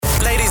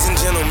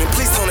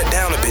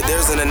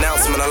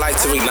but I like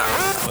to read now.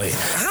 Wait,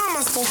 how am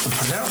I supposed to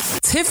pronounce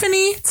it?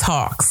 Tiffany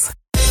Talks.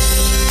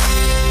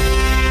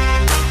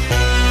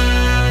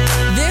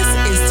 This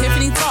is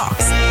Tiffany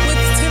Talks with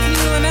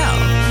Tiffany Linnell.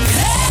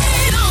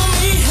 Hate on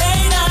me,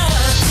 hater.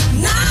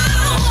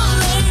 Now or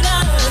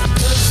later,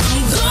 'cause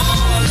I'm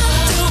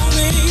gonna do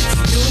me.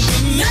 You'll be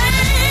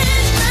mad,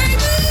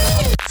 baby.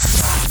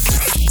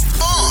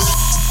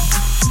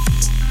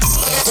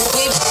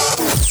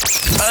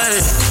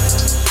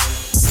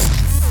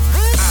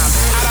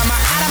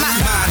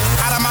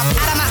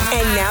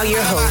 And now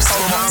your host,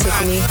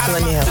 Tiffany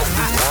Linnell.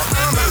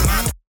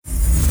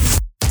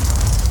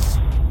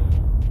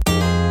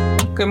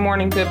 Good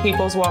morning, good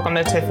peoples. Welcome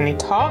to Tiffany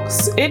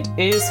Talks. It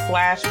is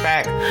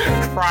Flashback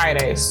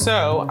Friday,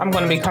 so I'm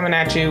going to be coming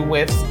at you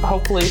with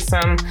hopefully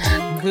some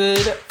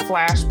good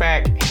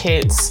flashback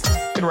hits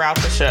throughout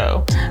the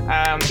show.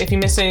 If you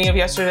missed any of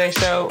yesterday's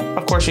show,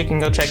 of course you can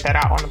go check that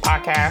out on the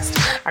podcast.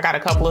 I got a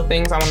couple of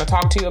things I want to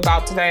talk to you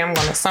about today. I'm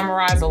going to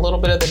summarize a little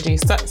bit of the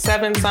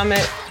G7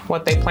 summit,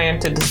 what they plan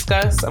to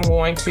discuss. I'm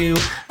going to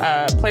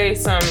play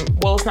some,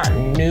 well, it's not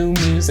new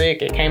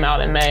music. It came out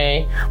in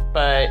May,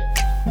 but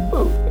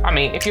I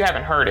mean, if you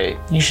haven't heard it,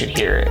 you should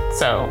hear it.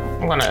 So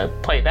I'm going to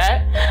play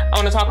that. I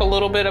want to talk a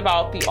little bit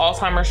about the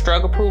Alzheimer's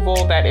drug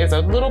approval. That is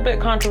a little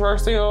bit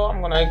controversial. I'm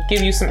going to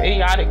give you some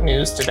idiotic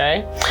news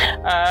today.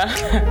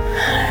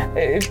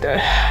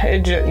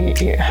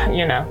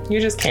 You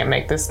just can't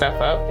make this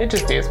stuff up. It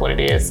just is what it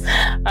is.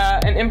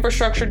 An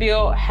infrastructure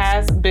deal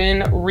has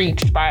been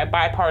reached by a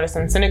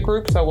bipartisan Senate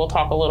group. So we'll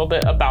talk a little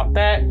bit about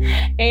that.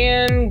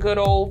 And good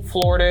old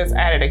Florida's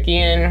at it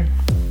again.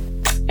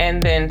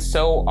 And then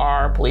so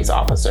are police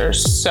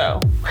officers.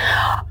 So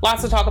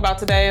lots to talk about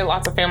today,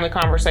 lots of family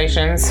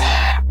conversations.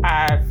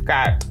 I've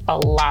got a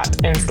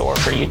lot in store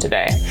for you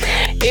today.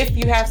 If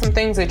you have some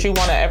things that you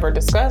want to ever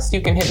discuss,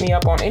 you can hit me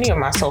up on any of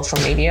my social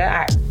media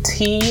at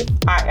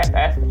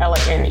TIFFLANELLE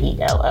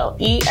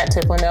at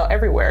Tiff Linnell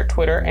everywhere,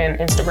 Twitter and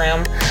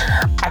Instagram.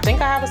 I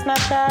think I have a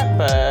Snapchat,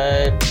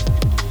 but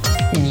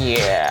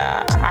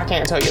yeah, I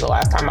can't tell you the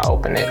last time I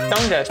opened it.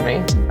 Don't judge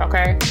me,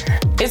 okay?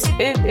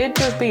 It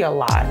just be a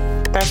lot.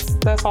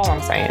 That's all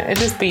I'm saying. It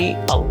just be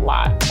a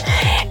lot.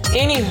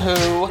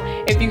 Anywho,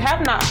 if you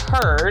have not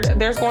heard,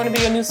 there's going to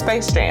be a new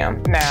Space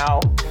Jam.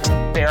 Now,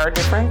 there are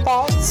different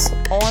thoughts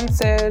on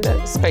said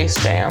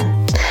Space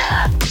Jam.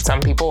 Some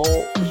people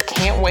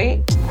can't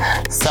wait.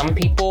 Some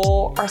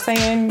people are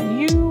saying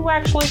you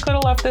actually could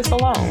have left this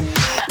alone.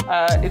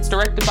 It's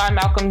directed by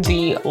Malcolm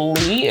D.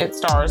 Lee. It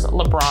stars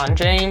LeBron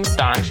James,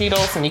 Don Cheadle,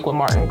 Sonequa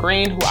Martin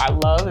Green, who I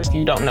love. If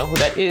you don't know who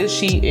that is,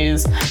 she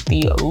is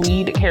the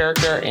lead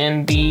character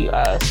in the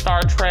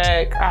Star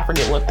Trek. I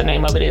forget what the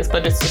name of it is,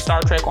 but it's the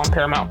Star Trek on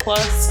Paramount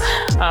Plus,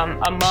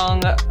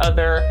 among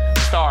other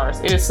stars.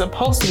 It is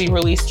supposed to be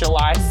released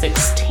July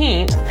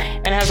 16th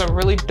and has a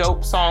really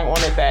dope song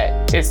on it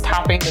that is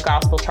topping the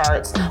gospel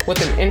charts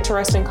with an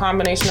interesting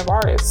combination of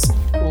artists,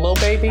 Lil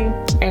Baby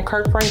and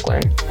Kirk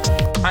Franklin.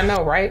 I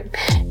know, right?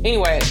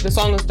 Anyway, the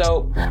song is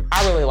dope.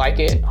 I really like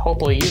it.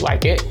 Hopefully you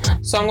like it.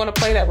 So I'm going to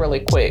play that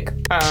really quick.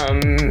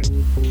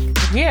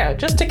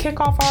 Just to kick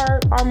off our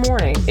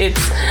morning.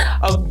 It's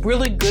a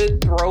really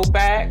good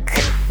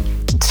throwback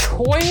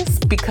choice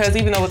because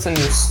even though it's a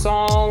new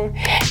song,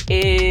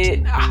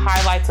 it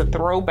highlights a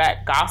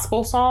throwback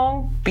gospel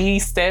song, Be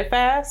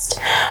Steadfast.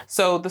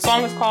 So the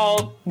song is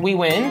called We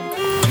Win.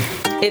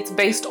 It's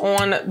based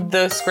on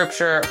the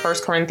scripture 1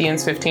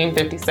 Corinthians 15,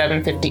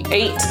 57,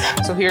 58.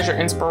 So here's your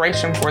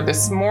inspiration for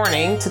this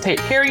morning to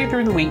carry you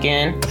through the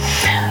weekend.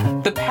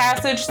 The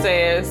passage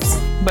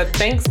says, "But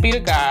thanks be to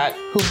God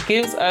who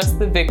gives us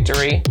the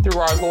victory through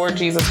our Lord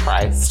Jesus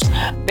Christ.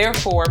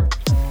 Therefore,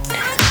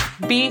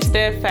 be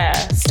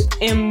steadfast,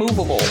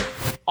 immovable,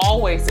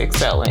 always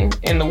excelling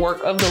in the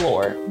work of the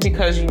Lord,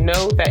 because you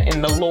know that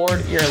in the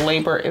Lord your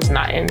labor is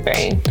not in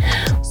vain."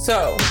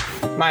 So,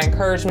 my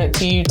encouragement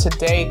to you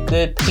today,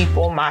 good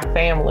people, my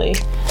family,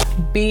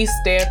 be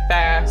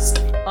steadfast,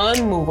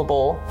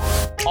 unmovable,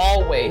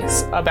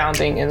 always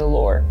abounding in the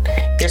Lord.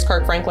 Here's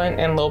Kirk Franklin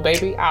and Lil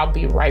Baby. I'll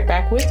be right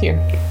back with you.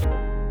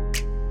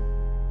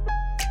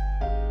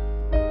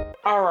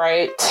 All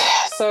right.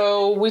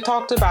 So we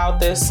talked about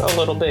this a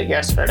little bit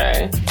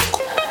yesterday,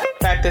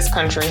 that this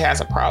country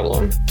has a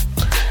problem.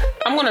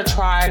 I'm going to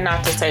try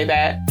not to say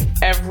that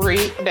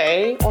every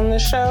day on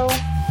this show,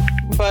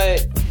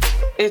 but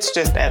it's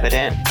just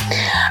evident.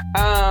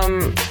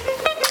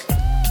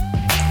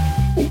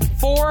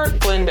 4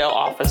 Glendale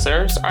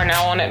officers are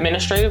now on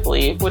administrative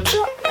leave, which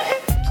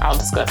I'll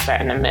discuss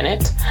that in a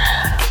minute.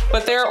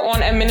 But they're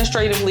on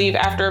administrative leave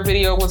after a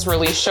video was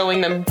released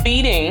showing them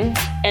beating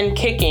and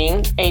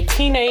kicking a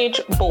teenage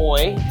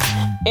boy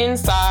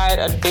inside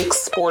a Dick's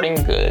Sporting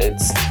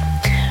Goods.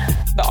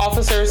 The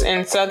officers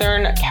in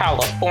Southern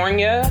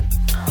California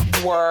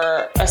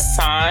were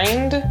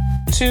assigned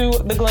to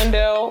the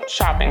Glendale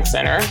Shopping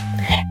Center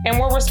and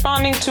were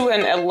responding to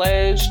an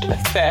alleged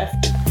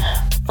theft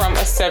from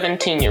a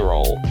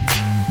 17-year-old.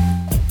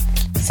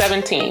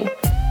 17.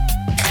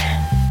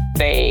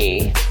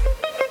 They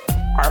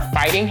are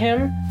fighting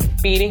him,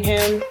 beating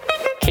him,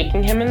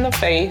 kicking him in the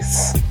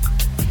face.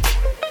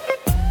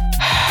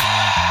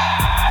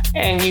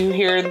 And you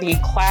hear the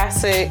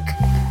classic,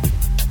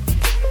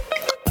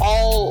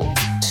 all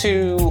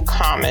too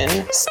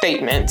common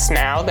statements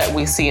now that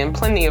we see in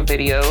plenty of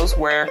videos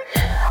where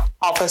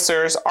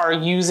officers are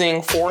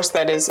using force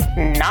that is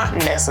not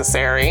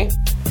necessary,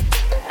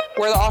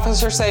 where the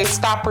officers say,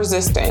 "Stop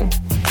resisting."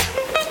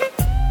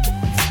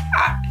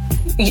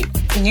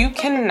 You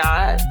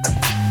cannot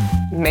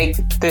make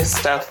this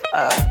stuff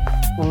up,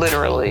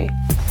 literally.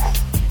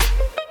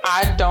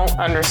 I don't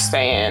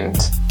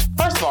understand.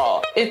 First of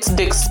all, it's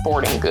Dick's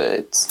Sporting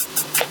Goods.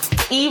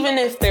 Even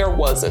if there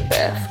was a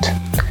theft,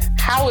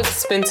 how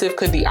expensive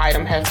could the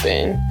item have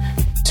been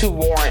to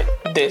warrant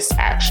this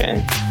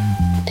action?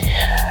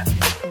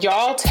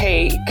 Y'all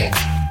take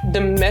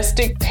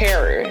domestic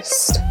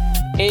terrorists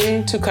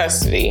into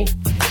custody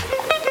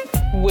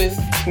with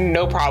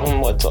no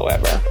problem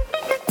whatsoever.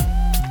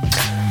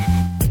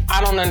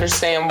 I don't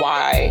understand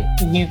why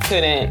you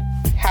couldn't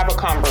have a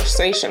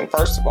conversation,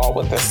 first of all,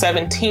 with a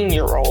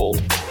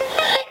 17-year-old.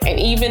 And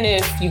even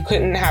if you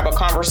couldn't have a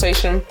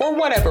conversation for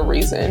whatever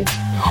reason,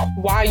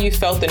 why you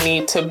felt the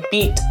need to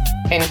beat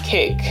and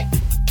kick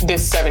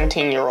this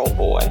 17-year-old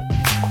boy.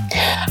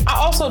 I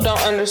also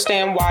don't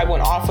understand why when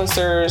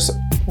officers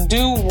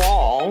do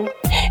wrong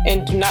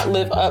and do not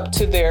live up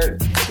to their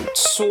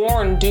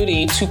sworn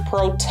duty to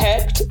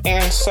protect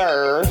and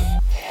serve,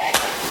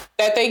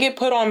 that they get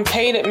put on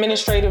paid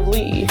administrative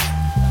leave.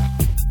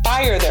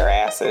 Fire their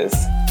asses.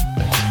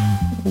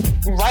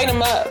 Write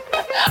them up.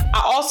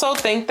 I also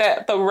think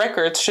that the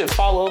records should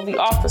follow the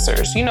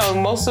officers. You know,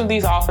 most of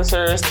these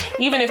officers,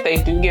 even if they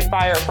do get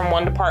fired from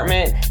one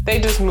department, they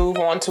just move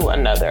on to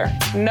another.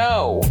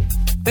 No,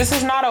 this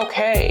is not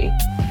okay.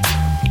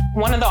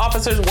 One of the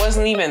officers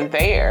wasn't even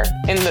there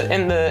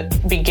in the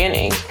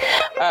beginning.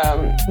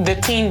 The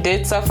teen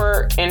did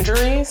suffer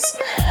injuries,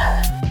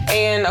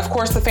 and of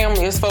course the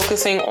family is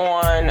focusing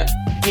on,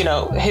 you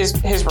know,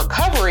 his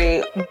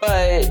recovery,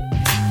 but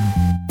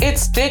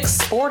it's Dick's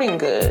Sporting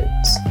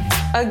Goods.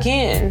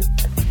 Again,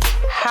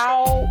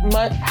 how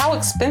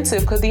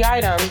expensive could the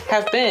item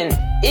have been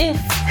if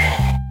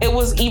it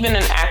was even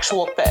an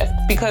actual theft?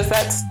 Because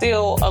that's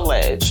still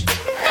alleged.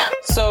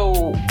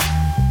 So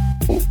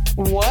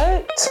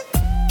what?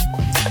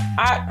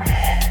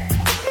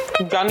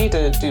 Y'all need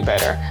to do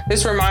better.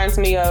 This reminds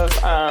me of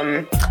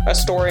a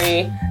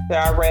story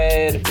that I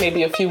read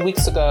maybe a few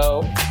weeks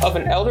ago of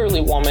an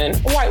elderly woman,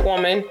 a white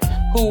woman,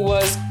 who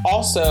was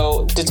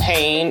also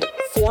detained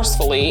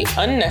forcefully,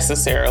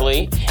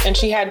 unnecessarily, and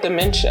she had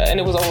dementia, and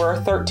it was over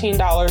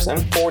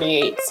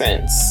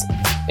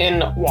 $13.48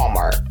 in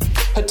Walmart,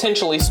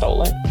 potentially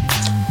stolen.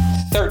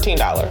 $13.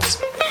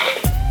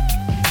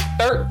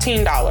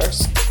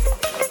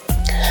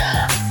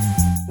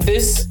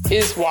 This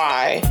is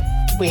why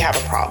we have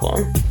a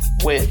problem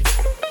with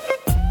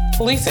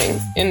policing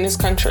in this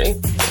country.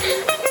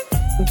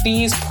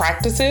 These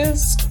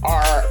practices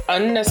are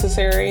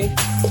unnecessary,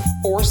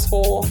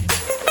 forceful,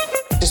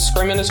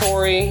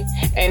 discriminatory,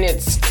 and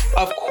it's,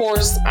 of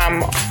course,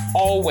 I'm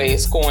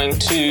always going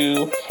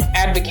to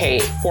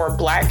advocate for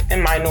Black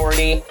and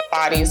minority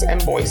bodies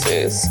and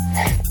voices.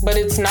 But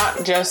it's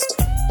not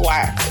just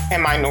Black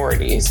and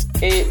minorities.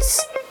 It's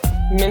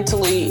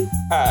mentally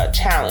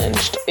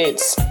challenged.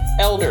 It's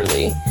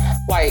elderly.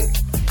 Like,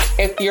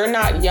 if you're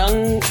not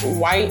young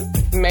white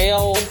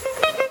male,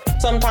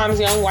 sometimes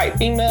young white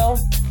female,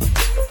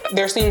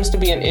 there seems to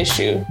be an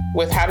issue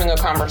with having a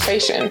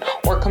conversation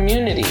or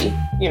community,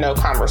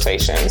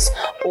 conversations.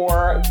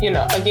 Or,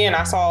 again,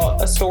 I saw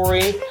a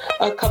story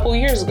a couple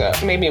years ago,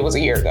 maybe it was a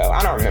year ago,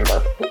 I don't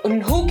remember.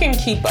 Who can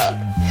keep up?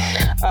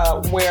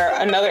 Where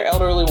another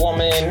elderly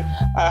woman,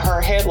 her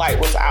headlight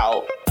was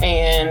out,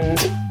 and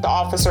the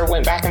officer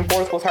went back and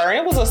forth with her. And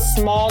it was a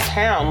small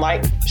town.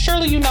 Like,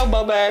 surely you know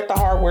Bubba at the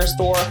hardware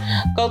store.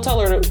 Go tell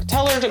her to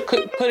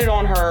put it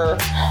on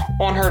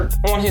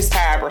his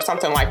tab or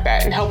something like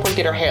that, and help her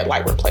get her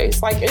headlight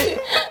replaced. Like,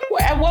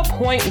 at what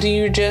point do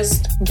you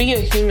just be a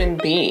human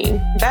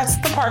being? That's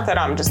the part that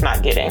I'm just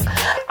not getting.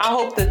 I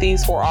hope that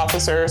these 4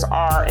 officers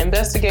are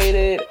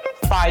investigated,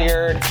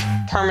 fired,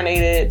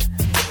 terminated.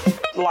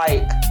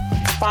 Like,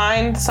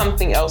 find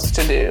something else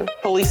to do.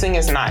 Policing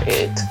is not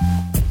it.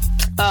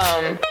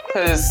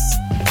 Because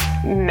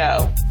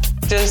no,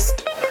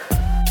 just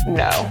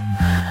no.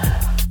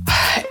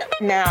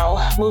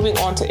 Now, moving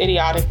on to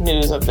idiotic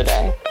news of the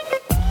day.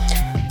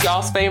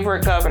 Y'all's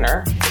favorite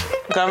governor,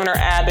 Governor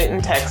Abbott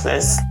in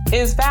Texas,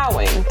 is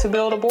vowing to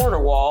build a border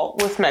wall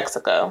with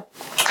Mexico.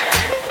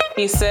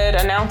 He said,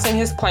 announcing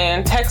his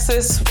plan,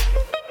 Texas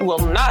will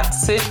not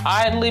sit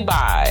idly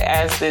by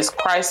as this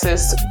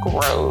crisis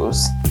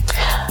grows.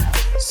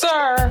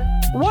 Sir,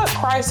 what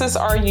crisis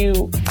are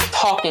you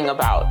talking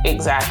about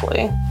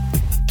exactly?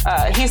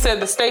 He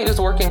said the state is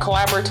working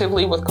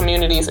collaboratively with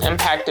communities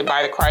impacted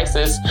by the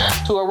crisis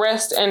to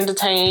arrest and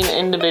detain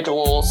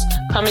individuals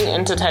coming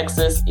into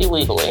Texas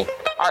illegally.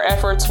 Our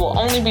efforts will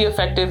only be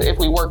effective if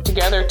we work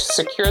together to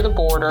secure the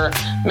border,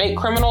 make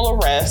criminal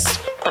arrests,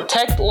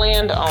 protect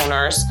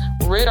landowners,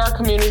 rid our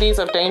communities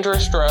of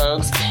dangerous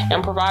drugs,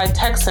 and provide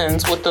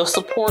Texans with the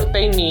support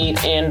they need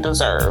and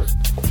deserve.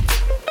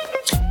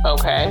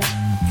 Okay.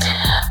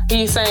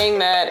 He's saying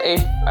that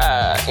if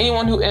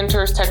anyone who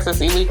enters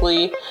Texas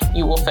illegally,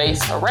 you will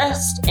face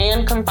arrest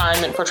and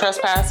confinement for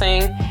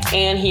trespassing.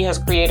 And he has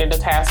created a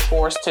task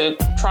force to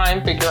try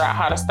and figure out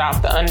how to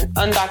stop the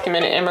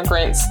undocumented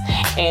immigrants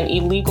and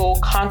illegal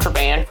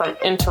contraband from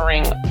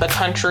entering the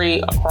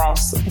country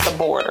across the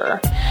border.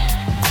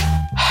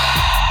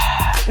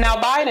 Now,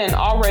 Biden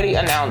already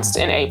announced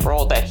in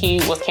April that he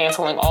was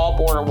canceling all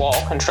border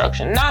wall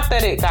construction. Not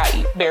that it got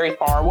very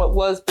far. What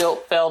was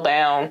built fell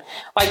down.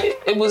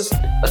 Like, it was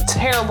a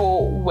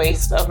terrible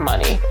waste of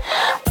money.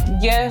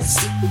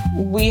 Yes,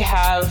 we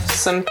have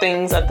some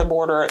things at the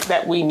border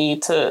that we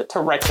need to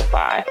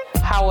rectify.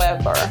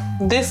 However,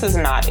 this is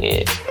not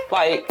it.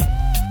 Like,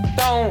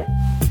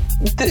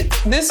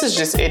 this is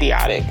just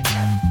idiotic.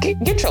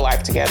 Get your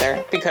life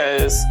together,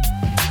 because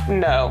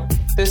no,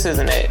 this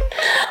isn't it.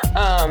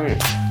 I'm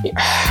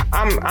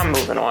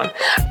moving on.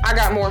 I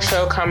got more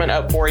show coming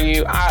up for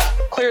you. I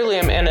clearly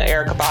am in an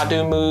Erykah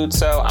Badu mood,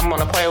 so I'm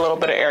going to play a little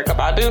bit of Erykah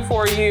Badu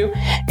for you,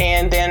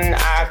 and then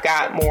I've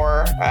got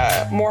more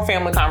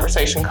family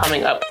conversation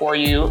coming up for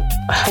you.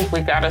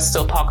 We got to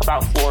still talk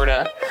about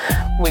Florida.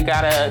 We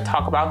got to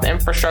talk about the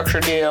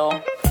infrastructure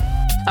deal.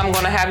 I'm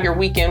going to have your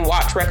weekend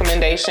watch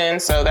recommendation,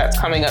 so that's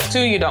coming up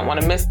too. You don't want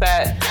to miss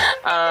that.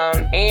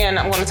 And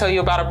I'm going to tell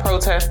you about a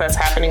protest that's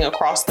happening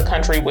across the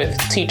country with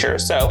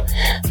teachers. So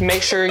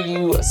make sure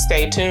you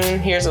stay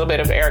tuned. Here's a little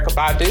bit of Erykah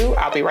Badu.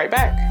 I'll be right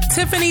back.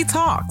 Tiffany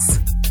Talks.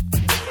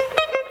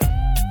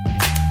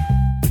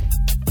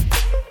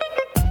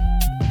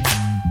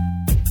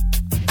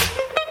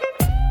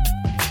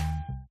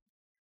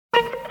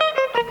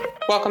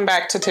 Welcome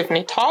back to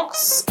Tiffany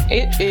Talks.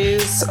 It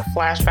is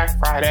Flashback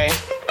Friday.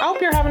 I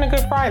hope you're having a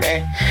good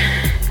Friday.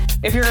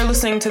 If you're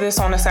listening to this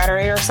on a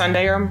Saturday or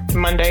Sunday or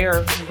Monday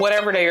or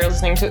whatever day you're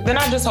listening to, then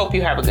I just hope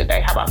you have a good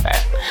day. How about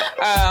that?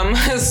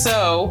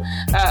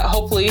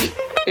 Hopefully,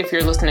 if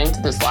you're listening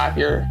to this live,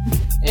 you're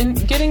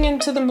getting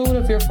into the mood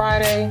of your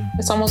Friday.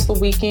 It's almost the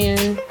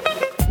weekend.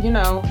 You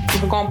know,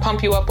 we're going to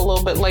pump you up a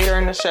little bit later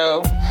in the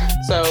show.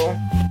 So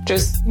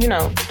just,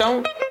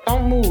 don't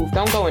move.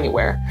 Don't go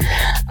anywhere.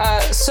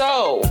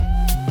 So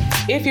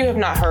if you have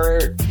not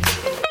heard,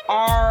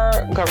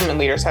 our government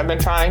leaders have been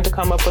trying to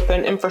come up with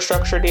an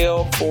infrastructure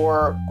deal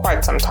for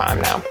quite some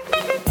time now.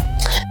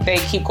 They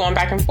keep going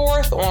back and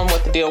forth on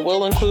what the deal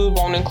will include,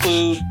 won't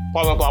include,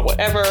 blah, blah, blah,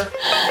 whatever.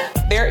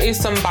 There is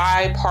some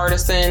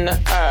bipartisan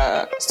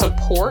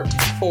support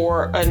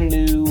for a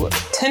new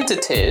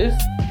tentative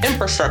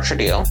infrastructure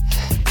deal,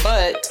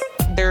 but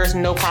there's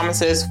no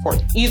promises for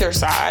either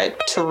side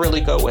to really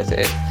go with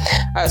it.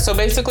 So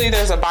basically,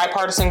 there's a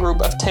bipartisan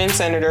group of 10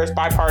 senators,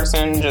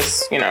 bipartisan,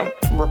 just,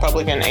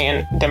 Republican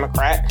and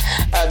Democrat.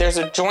 There's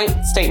a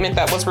joint statement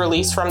that was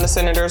released from the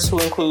senators, who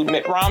include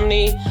Mitt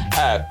Romney,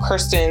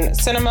 Kyrsten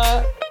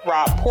Sinema,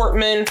 Rob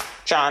Portman,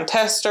 John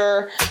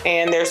Tester,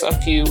 and there's a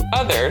few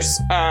others.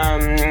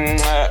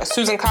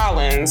 Susan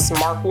Collins,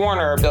 Mark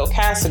Warner, Bill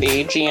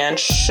Cassidy, Jeanne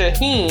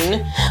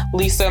Shaheen,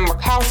 Lisa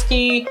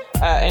Murkowski,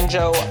 and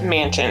Joe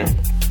Manchin.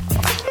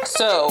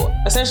 So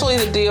essentially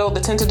the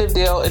tentative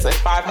deal is a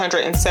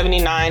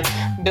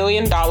 $579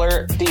 billion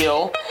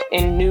deal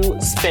in new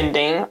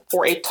spending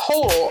for a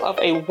total of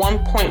a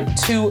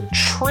 $1.2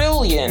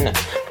 trillion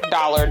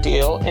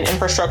deal in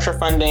infrastructure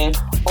funding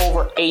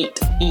over 8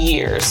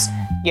 years.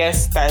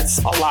 Yes, that's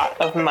a lot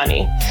of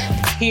money.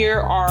 Here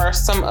are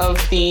some of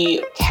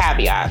the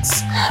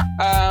caveats.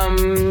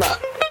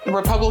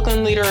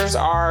 Republican leaders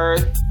are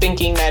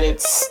thinking that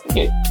it's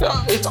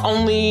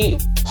only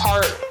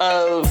part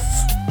of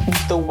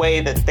the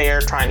way that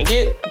they're trying to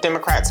get.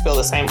 Democrats feel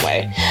the same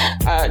way.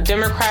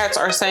 Democrats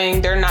are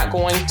saying they're not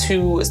going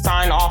to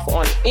sign off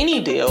on any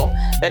deal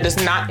that does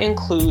not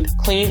include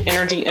clean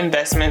energy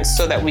investments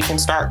so that we can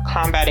start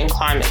combating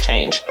climate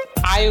change.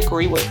 I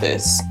agree with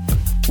this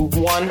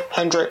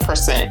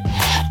 100%.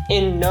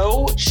 In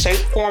no shape,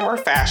 form, or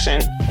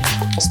fashion,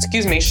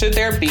 should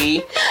there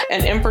be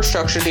an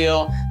infrastructure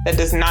deal that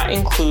does not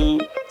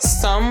include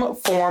some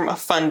form of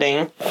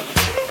funding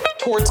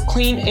towards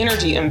clean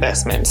energy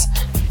investments.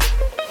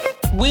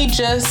 We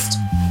just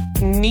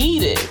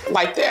need it.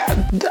 Like,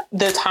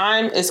 the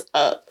time is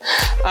up.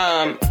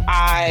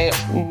 I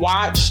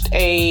watched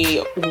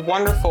a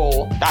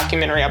wonderful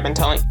documentary. I've been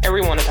telling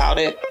everyone about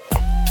it.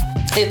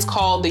 It's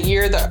called The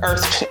Year the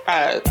Earth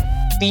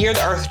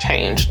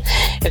Changed.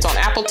 It's on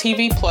Apple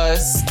TV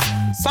Plus.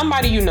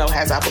 Somebody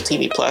has Apple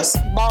TV Plus.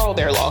 Borrow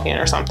their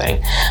login or something.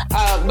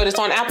 But it's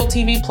on Apple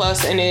TV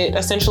Plus, and it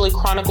essentially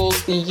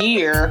chronicles the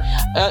year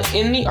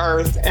in the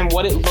Earth and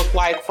what it looked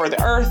like for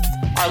the Earth,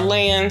 our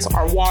lands,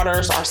 our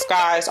waters, our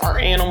skies, our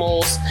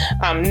animals,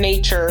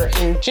 nature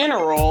in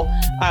general,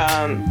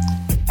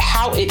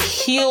 how it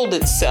healed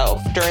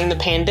itself during the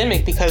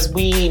pandemic, because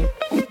we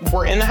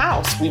were in the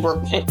house. We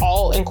were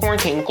all in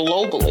quarantine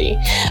globally.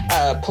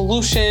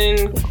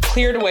 Pollution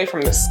cleared away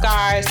from the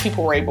skies.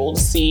 People were able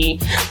to see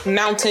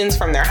mountains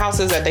from their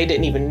houses that they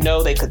didn't even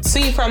know they could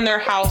see from their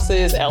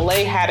houses.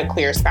 LA had a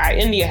clear sky.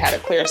 India had a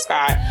clear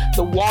sky.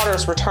 The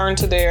waters returned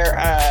to their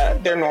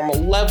normal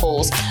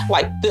levels.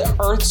 Like, the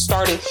earth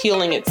started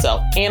healing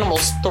itself.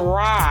 Animals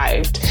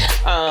thrived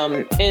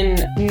in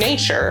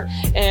nature.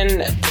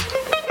 And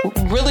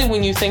really,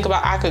 when you think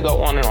about, I could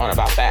go on and on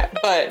about that,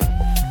 but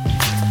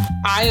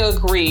I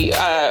agree.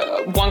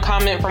 One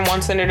comment from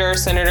one senator,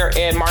 Senator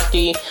Ed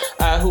Markey,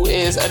 who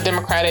is a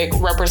Democratic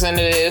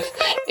representative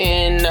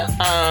in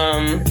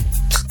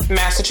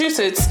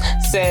Massachusetts,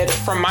 said,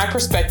 "From my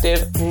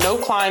perspective, no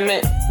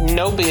climate,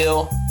 no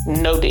bill,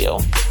 no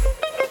deal."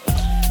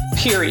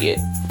 Period.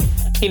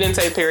 He didn't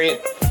say period.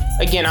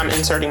 Again, I'm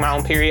inserting my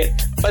own period,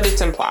 but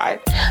it's implied.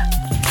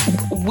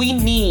 We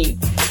need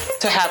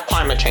to have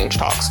climate change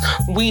talks.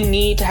 We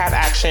need to have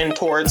action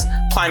towards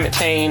climate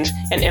change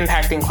and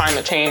impacting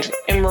climate change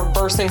and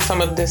reversing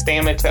some of this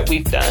damage that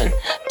we've done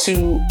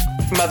to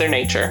Mother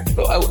Nature.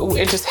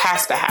 It just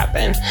has to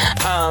happen.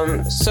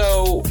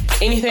 So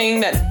anything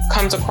that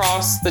comes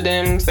across the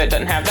Dems that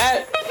doesn't have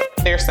that,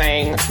 they're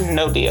saying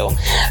no deal.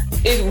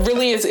 It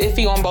really is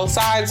iffy on both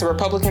sides, the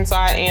Republican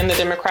side and the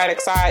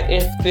Democratic side,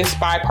 if this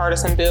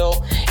bipartisan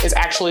bill is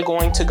actually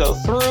going to go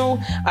through.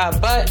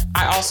 But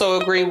I also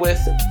agree with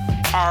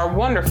our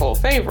wonderful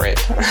favorite,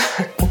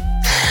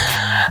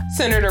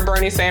 Senator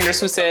Bernie Sanders,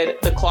 who said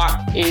the clock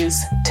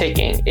is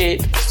ticking.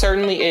 It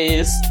certainly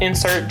is.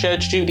 Insert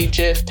Judge Judy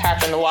GIF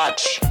tapping the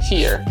watch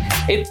here.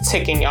 It's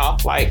ticking, y'all.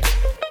 Like,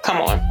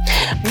 come on.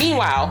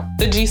 Meanwhile,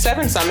 the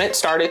G7 summit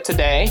started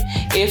today.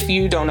 If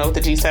you don't know what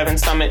the G7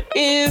 summit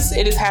is,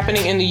 it is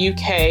happening in the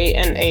UK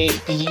in a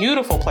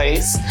beautiful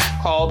place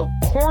called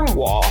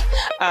Cornwall.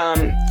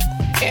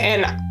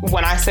 And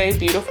when I say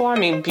beautiful, I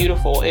mean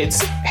beautiful.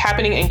 It's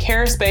happening in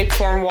Caris Bay,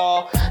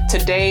 Cornwall,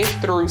 today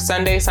through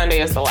Sunday.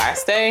 Sunday is the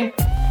last day.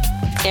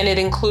 And it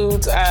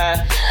includes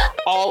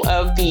all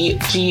of the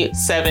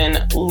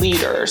G7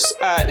 leaders.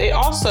 It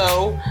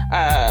also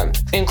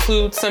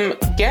includes some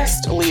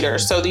guest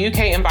leaders. So the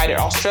UK invited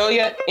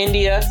Australia,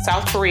 India,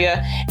 South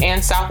Korea,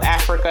 and South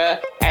Africa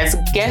as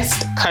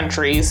guest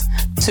countries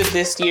to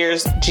this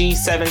year's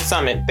G7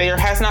 summit. There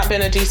has not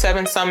been a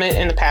G7 summit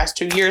in the past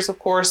 2 years, of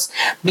course,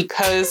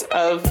 because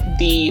of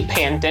the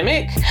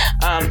pandemic.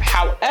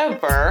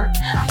 However,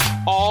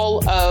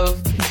 all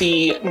of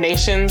the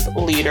nation's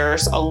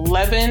leaders,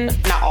 11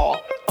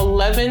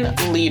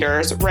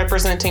 leaders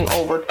representing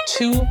over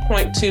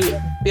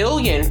 2.2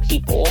 billion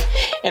people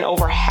and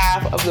over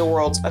half of the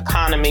world's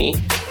economy,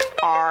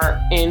 are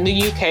in the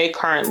UK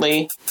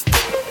currently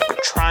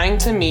trying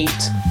to meet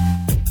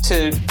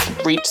to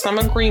reach some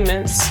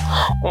agreements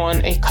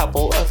on a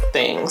couple of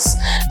things.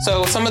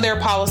 So some of their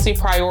policy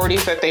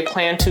priorities that they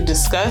plan to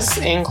discuss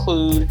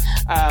include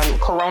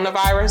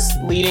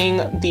coronavirus,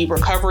 leading the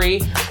recovery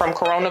from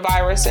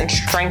coronavirus and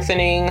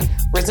strengthening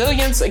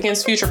resilience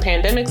against future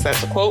pandemics.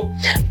 That's a quote.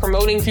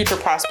 Promoting future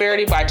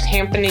prosperity by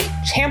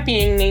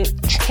championing,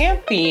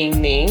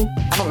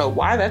 I don't know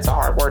why that's a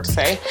hard word to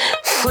say,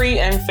 free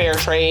and fair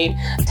trade,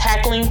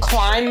 tackling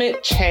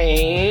climate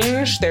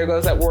change, there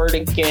goes that word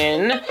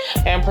again,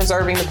 and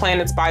preserving the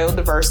planet's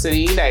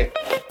biodiversity.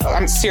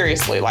 I'm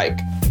seriously, like,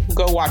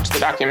 go watch the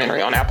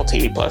documentary on Apple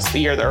TV Plus, The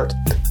Year the Earth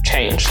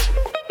Changed.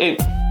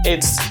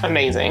 It's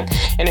amazing.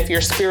 And if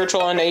you're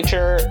spiritual in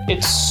nature,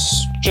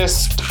 it's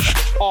just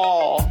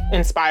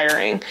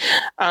awe-inspiring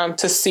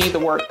to see the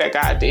work that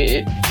God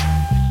did,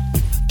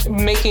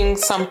 making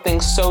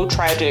something so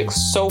tragic,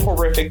 so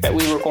horrific that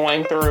we were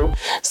going through,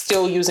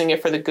 still using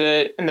it for the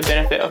good and the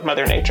benefit of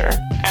Mother Nature.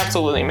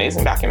 Absolutely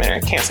amazing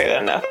documentary. Can't say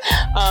that enough.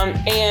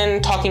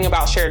 And talking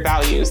about shared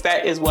values,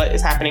 that is what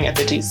is happening at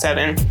the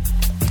G7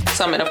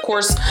 summit. Of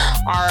course,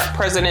 our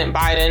President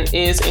Biden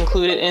is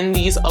included in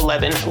these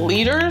 11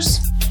 leaders.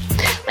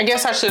 I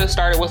guess I should have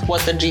started with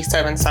what the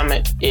G7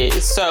 summit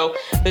is. So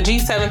the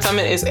G7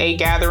 summit is a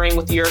gathering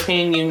with the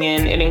European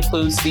Union. It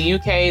includes the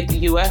UK, the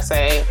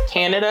USA,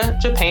 Canada,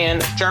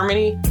 Japan,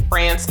 Germany,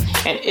 France,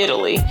 and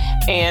Italy.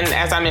 And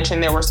as I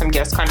mentioned, there were some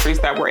guest countries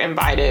that were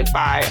invited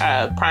by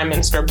Prime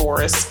Minister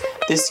Boris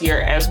this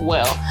year as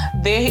well.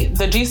 The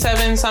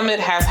G7 summit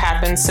has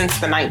happened since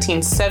the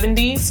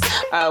 1970s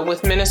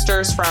with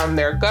ministers from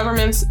their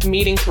governments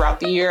meeting throughout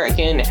the year.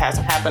 Again, it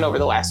hasn't happened over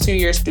the last 2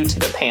 years due to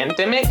the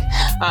pandemic.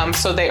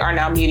 So they are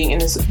now meeting in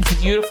this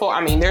beautiful,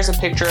 there's a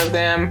picture of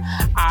them.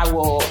 I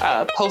will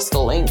post a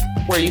link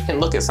where you can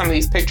look at some of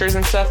these pictures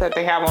and stuff that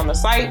they have on the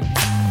site.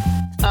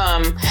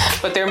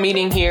 But they're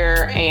meeting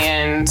here,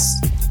 and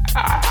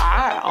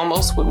I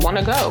almost would want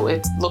to go.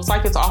 It looks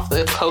like it's off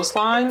the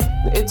coastline.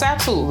 It's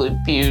absolutely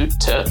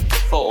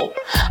beautiful.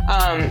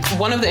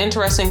 One of the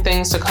interesting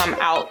things to come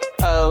out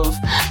of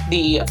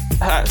the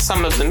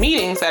some of the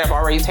meetings that have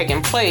already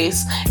taken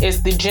place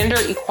is the Gender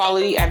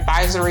Equality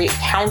Advisory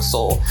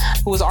Council,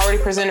 who has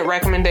already presented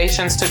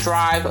recommendations to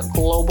drive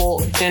global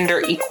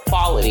gender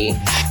equality.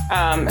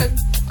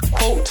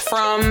 Quote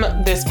from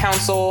this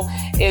council,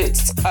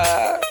 it's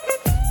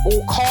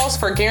calls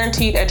for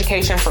guaranteed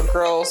education for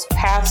girls,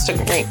 paths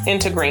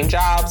into green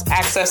jobs,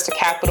 access to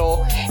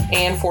capital,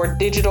 and for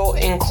digital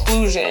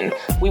inclusion.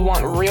 We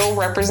want real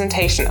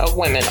representation of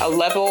women, a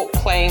level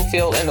playing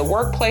field in the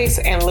workplace,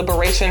 and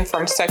liberation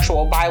from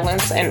sexual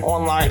violence and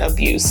online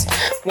abuse.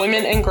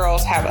 Women and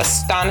girls have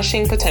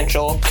astonishing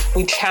potential.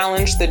 We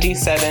challenge the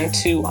G7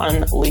 to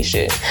unleash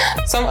it.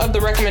 Some of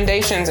the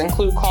recommendations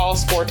include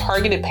calls for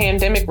targeted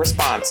pandemic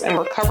response and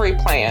recovery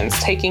plans,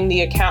 taking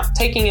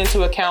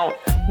into account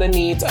the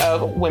needs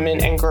of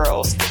women and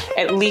girls.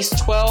 At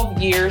least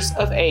 12 years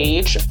of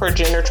age for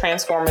gender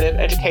transformative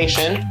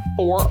education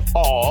for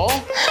all.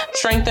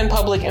 Strengthen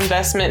public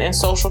investment in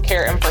social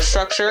care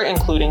infrastructure,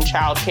 including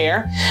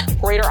childcare.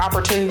 Greater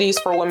opportunities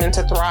for women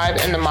to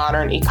thrive in the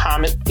modern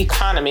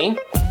economy.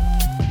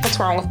 What's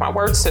wrong with my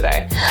words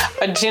today?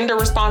 A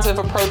gender-responsive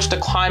approach to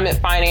climate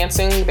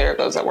financing. There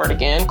goes that word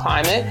again,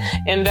 climate.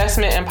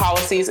 Investment in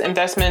policies,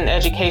 investment in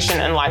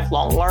education and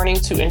lifelong learning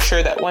to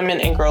ensure that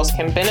women and girls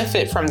can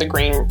benefit from the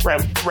green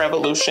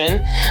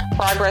revolution.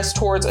 Progress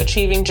towards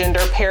achieving gender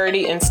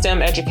parity in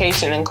STEM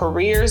education and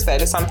careers.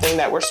 That is something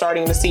that we're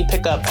starting to see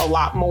pick up a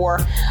lot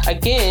more,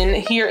 again,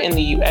 here in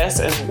the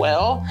U.S. as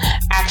well.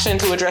 Action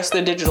to address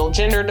the digital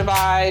gender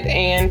divide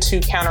and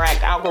to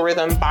counteract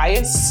algorithm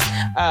bias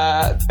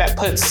that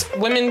puts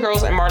women,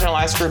 girls, and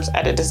marginalized groups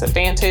at a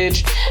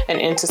disadvantage, and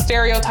into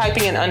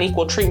stereotyping and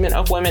unequal treatment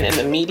of women in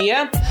the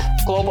media.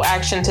 Global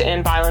action to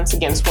end violence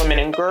against women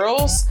and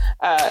girls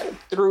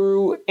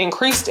through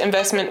increased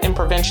investment in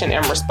prevention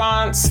and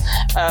response.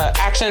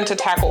 Action to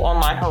tackle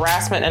online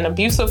harassment and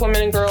abuse of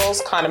women and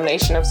girls.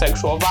 Condemnation of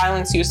sexual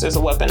violence used as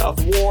a weapon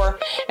of war,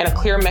 and a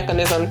clear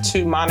mechanism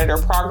to monitor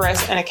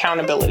progress and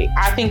accountability.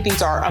 I think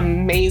these are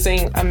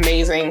amazing,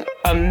 amazing,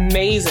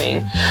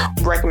 amazing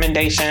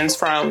recommendations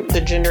from the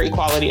Gender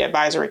Equality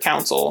Advisory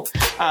Council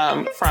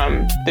from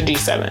the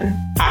G7.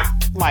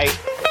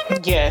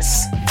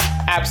 Yes,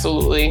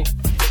 absolutely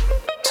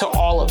to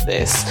all of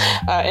this.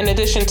 In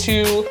addition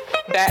to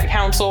that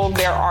council,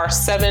 there are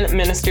 7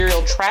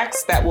 ministerial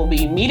tracks that will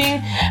be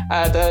meeting.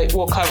 That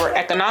will cover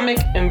economic,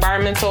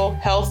 environmental,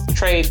 health,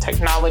 trade,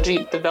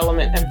 technology,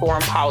 development, and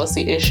foreign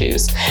policy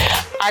issues.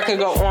 I could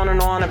go on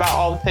and on about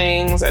all the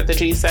things at the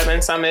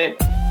G7 summit.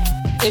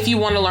 If you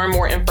want to learn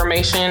more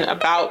information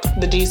about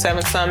the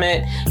G7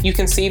 Summit, you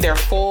can see their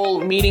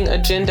full meeting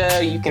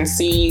agenda. You can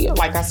see,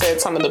 like I said,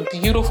 some of the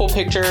beautiful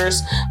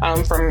pictures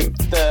from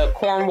the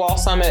Cornwall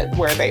Summit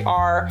where they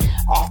are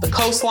off the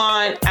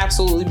coastline.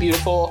 Absolutely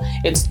beautiful.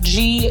 It's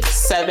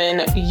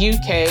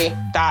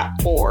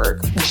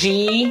G7UK.org.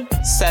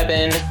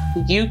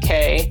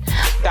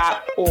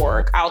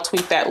 G7UK.org. I'll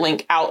tweet that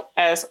link out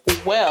as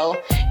well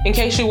in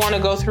case you want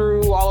to go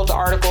through all of the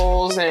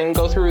articles and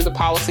go through the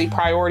policy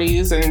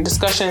priorities and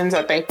discussions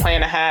that they plan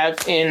to have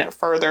in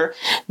further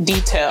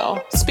detail.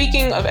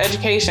 Speaking of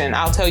education,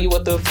 I'll tell you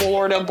what the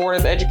Florida Board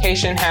of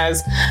Education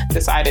has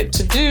decided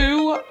to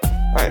do.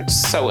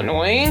 It's so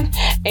annoying.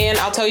 And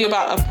I'll tell you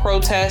about a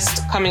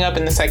protest coming up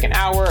in the second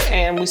hour.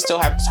 And we still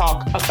have to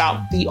talk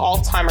about the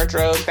Alzheimer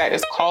drug that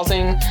is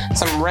causing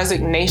some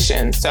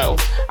resignation. So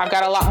I've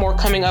got a lot more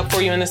coming up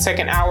for you in the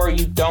second hour.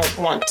 You don't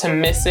want to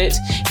miss it.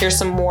 Here's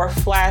some more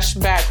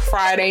Flashback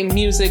Friday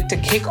music to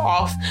kick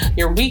off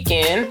your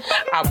weekend.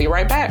 I'll be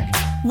right back.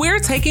 We're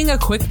taking a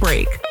quick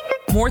break.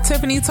 More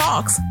Tiffany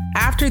Talks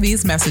after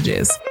these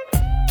messages.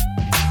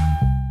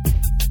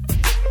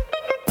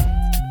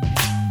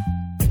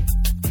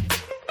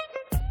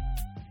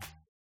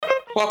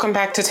 Welcome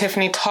back to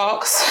Tiffany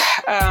Talks.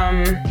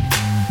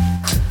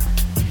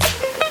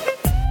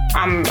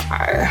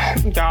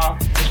 Y'all,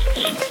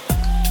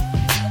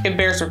 it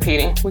bears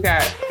repeating. We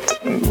got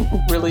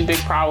really big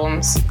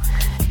problems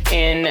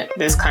in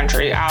this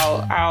country.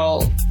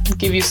 I'll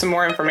give you some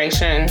more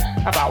information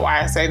about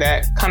why I say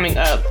that coming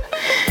up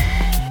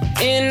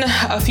in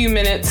a few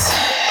minutes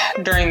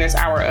during this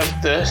hour of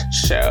the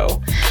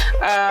show.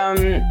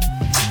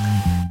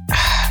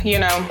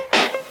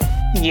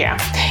 Yeah.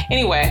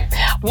 Anyway,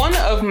 one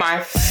of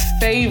my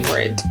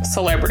favorite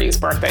celebrities'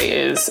 birthday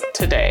is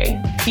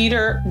today.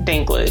 Peter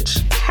Dinklage.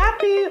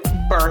 Happy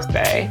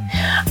birthday.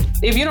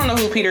 If you don't know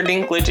who Peter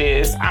Dinklage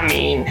is, I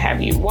mean,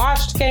 have you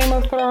watched Game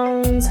of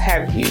Thrones?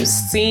 Have you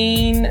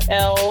seen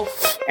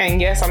Elf? And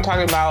yes, I'm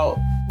talking about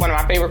one of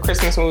my favorite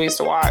Christmas movies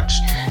to watch,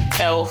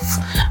 Elf.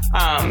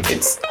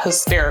 It's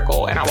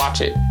hysterical, and I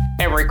watch it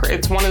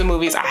it's one of the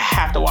movies I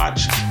have to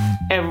watch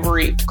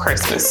every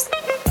Christmas.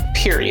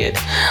 Period.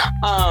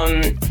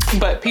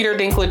 But Peter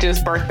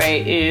Dinklage's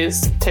birthday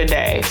is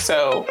today.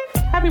 So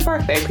happy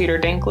birthday, Peter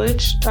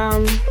Dinklage.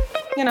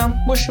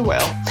 Wish you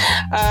well.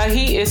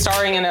 He is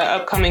starring in an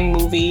upcoming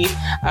movie.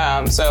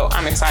 So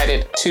I'm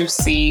excited to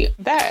see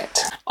that.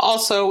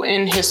 Also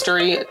in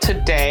history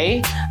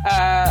today,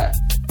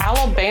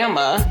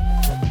 Alabama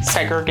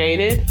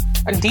desegregated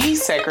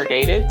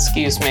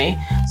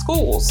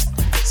schools.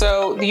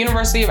 So the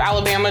University of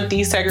Alabama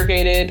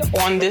desegregated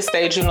on this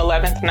day, June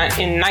 11th,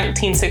 in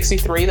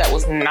 1963. That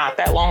was not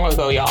that long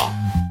ago, y'all.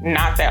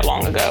 Not that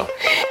long ago.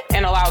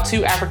 And allowed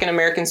 2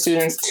 African-American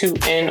students to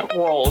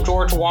enroll.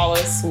 George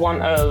Wallace,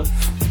 one of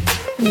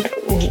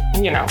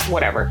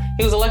whatever.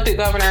 He was elected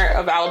governor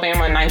of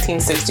Alabama in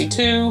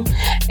 1962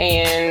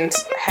 and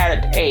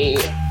had a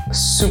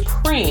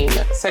supreme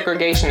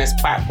segregationist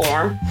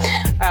platform.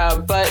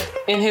 But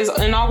in his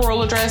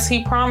inaugural address,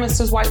 he promised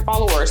his white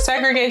followers,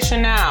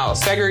 segregation now,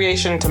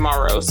 segregation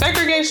tomorrow,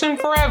 segregation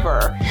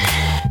forever.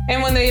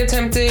 And when they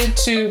attempted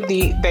to,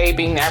 they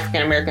being the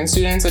African-American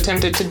students,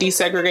 attempted to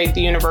desegregate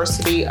the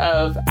University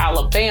of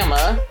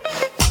Alabama,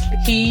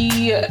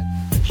 he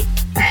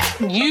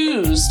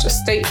used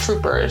state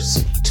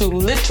troopers to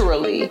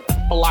literally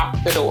block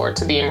the door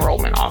to the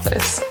enrollment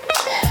office.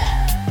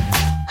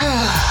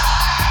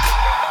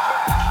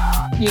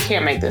 You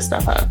can't make this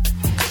stuff up.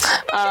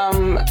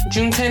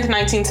 June 10th,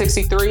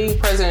 1963,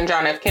 President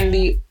John F.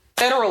 Kennedy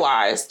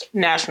federalized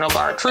National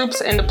Guard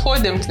troops and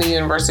deployed them to the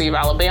University of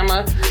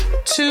Alabama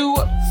to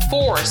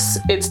force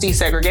its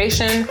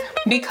desegregation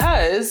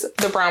because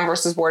the Brown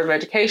versus Board of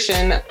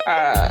Education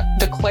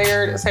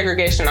declared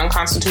segregation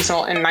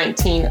unconstitutional in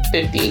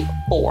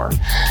 1954.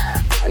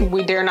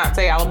 We dare not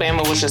say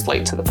Alabama was just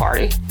late to the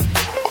party.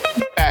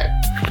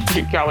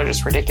 Y'all are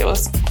just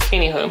ridiculous.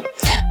 Anywho,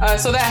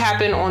 so that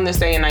happened on this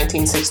day in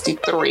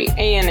 1963.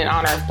 And in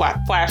honor of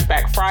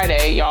Flashback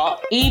Friday, y'all,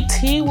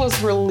 E.T.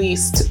 was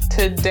released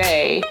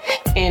today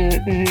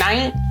in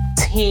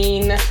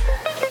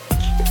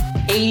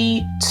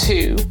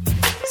 1982.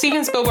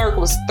 Steven Spielberg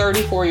was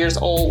 34 years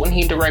old when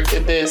he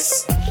directed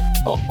this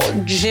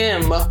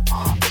gem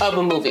of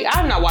a movie. I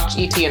have not watched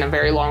E.T. in a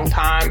very long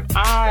time.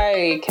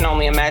 I can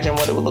only imagine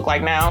what it would look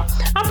like now.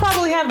 I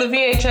probably have the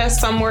VHS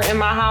somewhere in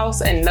my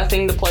house and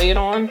nothing to play it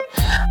on.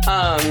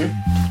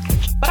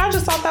 But I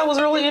just thought that was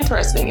really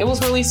interesting. It was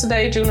released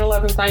today, June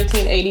 11th,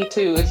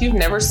 1982. If you've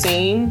never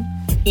seen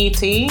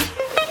E.T.,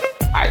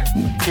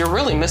 you're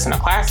really missing a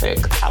classic.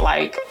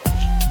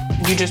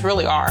 You just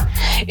really are.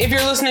 If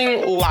you're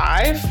listening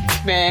live,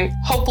 then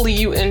hopefully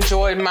you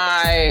enjoyed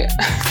my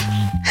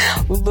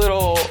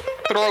little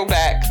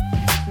throwback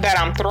that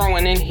I'm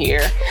throwing in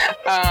here.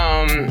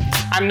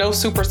 I know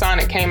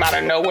Supersonic came out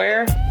of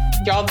nowhere.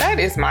 Y'all, that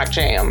is my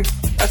jam.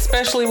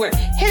 Especially when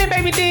hit it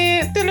baby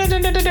did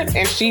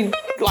and she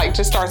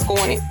just starts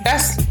going.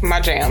 That's my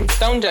jam.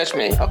 Don't judge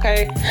me,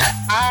 okay?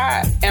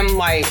 I am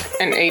like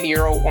an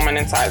 80-year-old woman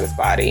inside this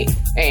body,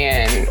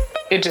 and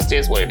it just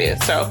is what it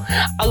is. So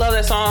I love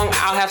that song.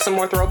 I'll have some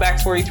more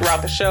throwbacks for you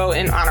throughout the show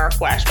in honor of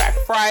Flashback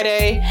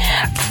Friday.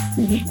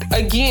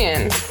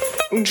 Again,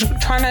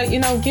 trying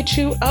to, get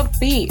you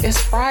upbeat. It's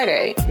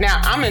Friday.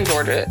 Now, I'm in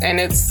Georgia and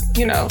it's,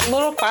 a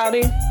little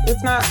cloudy.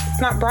 It's not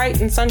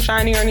bright and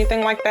sunshiny or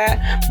anything like that,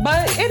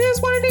 but it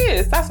is what it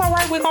is. That's all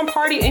right. We're going to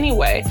party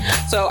anyway.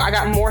 So I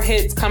got more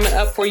hits coming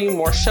up for you,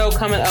 more show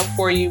coming up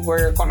for you.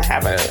 We're going to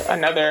have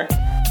another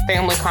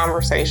family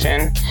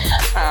conversation.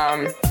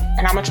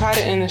 And I'm going to try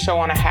to end the show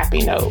on a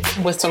happy note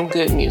with some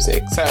good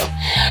music. So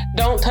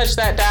don't touch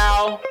that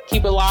dial.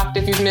 Keep it locked.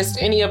 If you've missed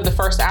any of the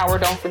first hour,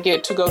 don't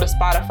forget to go to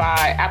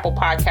Spotify, Apple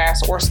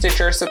Podcasts, or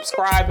Stitcher.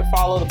 Subscribe and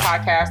follow the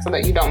podcast so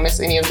that you don't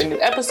miss any of the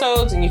new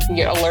episodes, and you can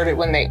get alerted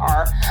when they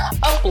are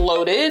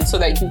uploaded so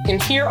that you can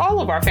hear all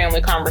of our family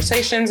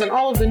conversations and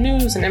all of the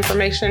news and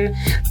information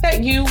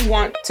that you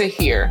want to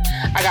hear.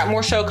 I got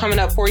more show coming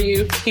up for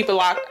you. Keep it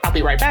locked. I'll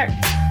be right back.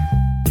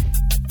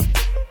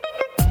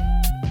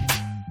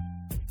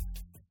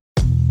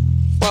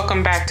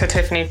 Welcome back to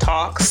Tiffany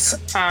Talks.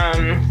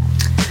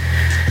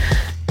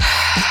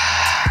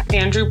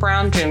 Andrew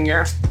Brown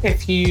Jr.,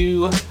 if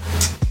you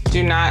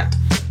do not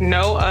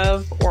know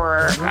of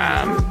or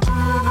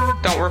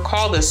don't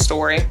recall this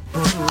story,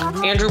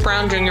 Andrew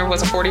Brown Jr.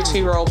 was a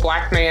 42-year-old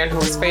black man who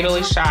was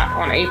fatally shot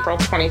on April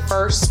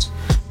 21st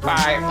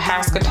by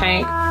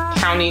Pasquotank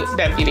County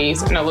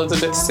deputies in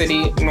Elizabeth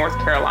City, North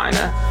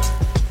Carolina.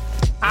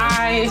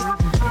 I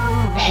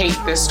hate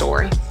this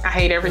story. I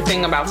hate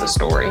everything about the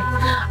story.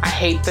 I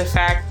hate the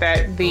fact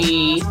that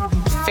the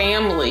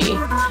family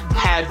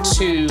had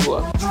to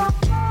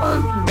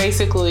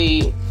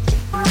basically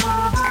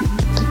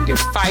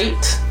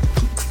fight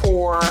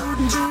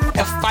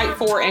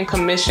for and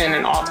commission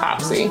an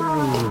autopsy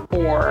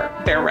for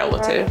their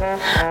relative.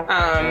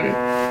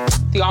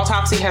 The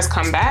autopsy has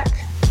come back,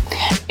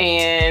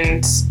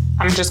 and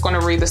I'm just going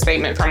to read the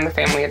statement from the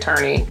family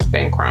attorney,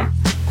 Ben Crump.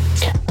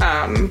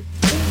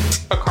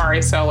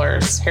 Bakari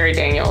Sellers, Harry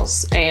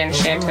Daniels, and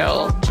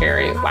Chantel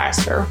Cherry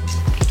Laster.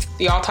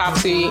 The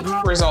autopsy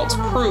results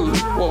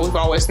prove what we've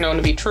always known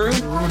to be true.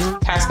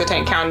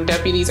 Pasquotank County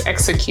deputies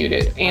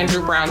executed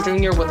Andrew Brown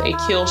Jr. with a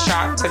kill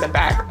shot to the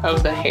back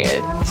of the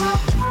head.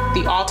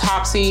 The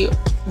autopsy,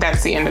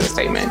 that's the end of the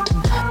statement.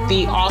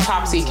 The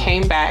autopsy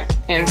came back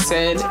and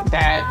said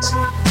that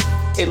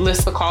it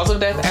lists the cause of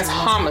death as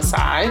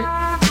homicide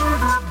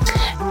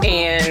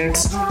and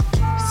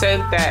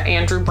said that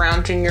Andrew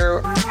Brown Jr.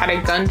 had a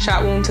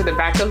gunshot wound to the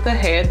back of the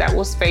head that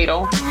was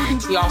fatal.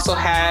 He also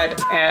had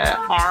an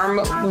arm,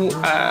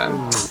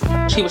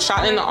 he was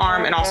shot in the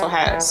arm and also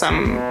had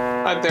some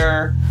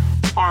other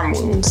arm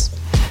wounds.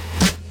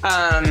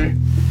 The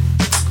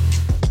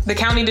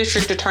county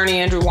district attorney,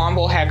 Andrew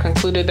Womble, had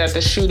concluded that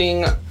the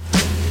shooting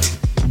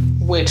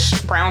which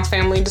Brown's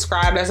family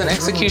described as an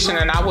execution,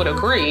 and I would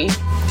agree,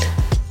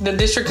 the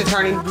district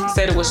attorney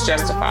said it was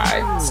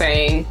justified,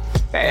 saying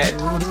that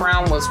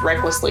Brown was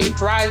recklessly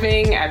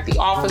driving at the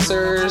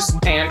officers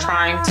and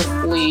trying to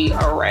flee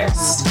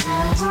arrest.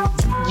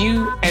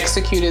 You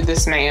executed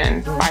this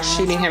man by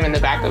shooting him in the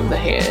back of the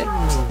head.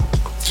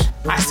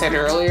 I said it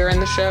earlier in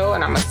the show,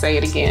 and I'm gonna say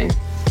it again.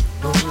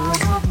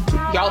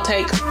 Y'all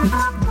take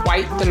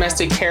white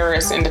domestic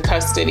terrorists into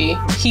custody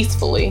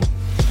peacefully.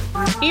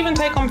 Even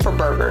take them for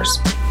burgers.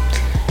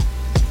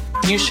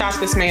 You shot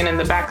this man in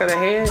the back of the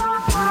head?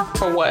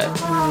 For what?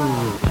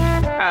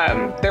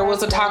 There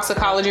was a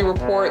toxicology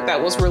report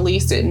that was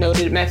released. It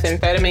noted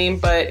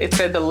methamphetamine, but it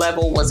said the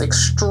level was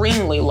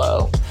extremely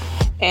low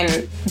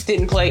and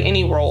didn't play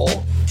any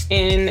role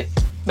in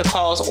the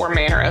cause or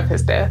manner of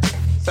his death.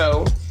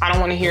 So I don't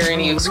want to hear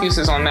any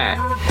excuses on that.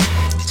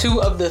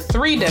 2 of the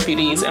 3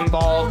 deputies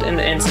involved in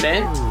the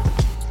incident.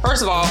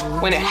 First of all,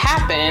 when it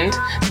happened,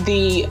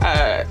 the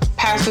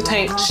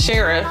Pasquotank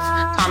Sheriff,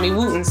 Tommy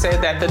Wooten,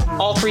 said that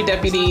all 3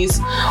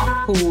 deputies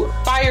who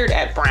fired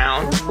at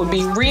Brown would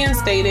be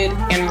reinstated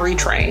and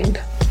retrained.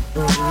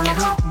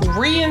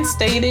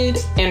 Reinstated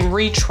and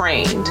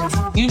retrained.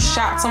 You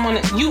shot someone,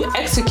 you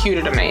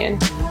executed a man,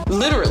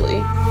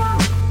 literally.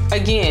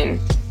 Again,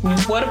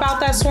 what about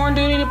that sworn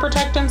duty to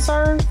protect and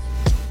serve?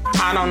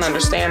 I don't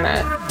understand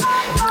that.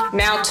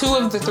 Now, 2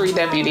 of the 3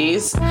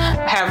 deputies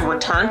have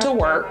returned to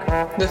work.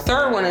 The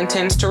 3rd one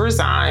intends to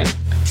resign,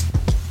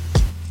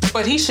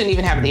 but he shouldn't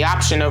even have the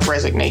option of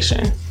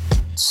resignation.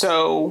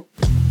 So,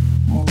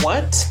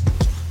 what?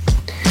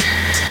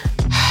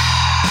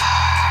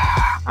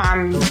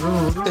 I'm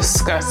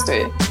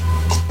disgusted,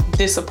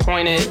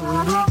 disappointed,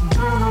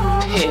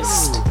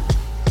 pissed,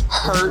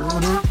 hurt.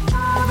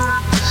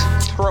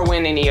 Throw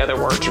in any other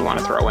words you want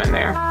to throw in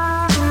there.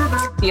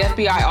 The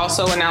FBI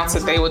also announced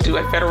that they will do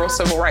a federal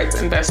civil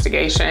rights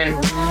investigation.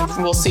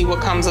 We'll see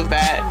what comes of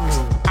that.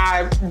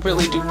 I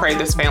really do pray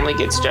this family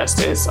gets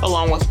justice,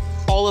 along with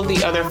all of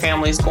the other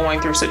families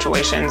going through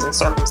situations and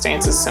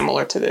circumstances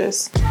similar to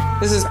this.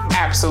 This is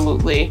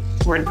absolutely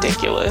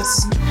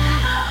ridiculous.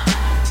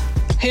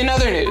 In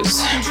other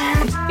news,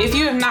 if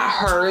you have not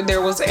heard,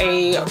 there was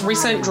a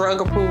recent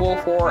drug approval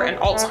for an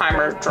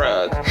Alzheimer's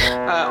drug.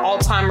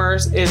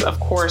 Alzheimer's is, of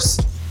course,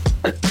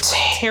 a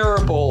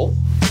terrible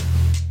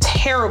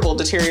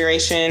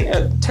deterioration,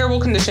 a terrible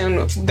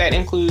condition that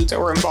includes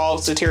or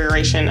involves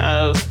deterioration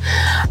of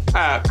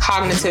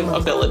cognitive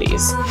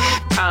abilities.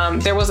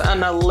 There was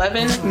an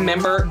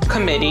 11-member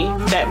committee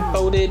that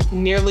voted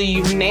nearly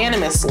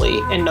unanimously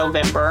in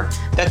November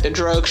that the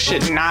drug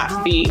should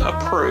not be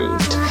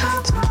approved.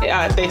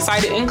 They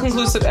cited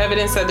inconclusive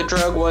evidence that the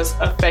drug was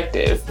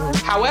effective.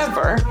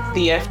 However,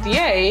 the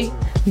FDA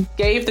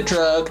gave the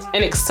drug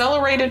an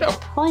accelerated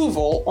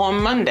approval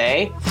on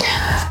Monday,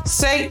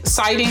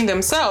 citing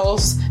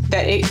themselves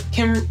that it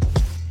can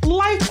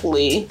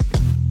likely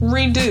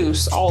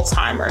reduce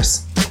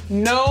Alzheimer's.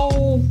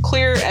 No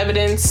clear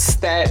evidence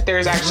that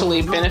there's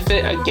actually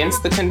benefit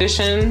against the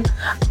condition,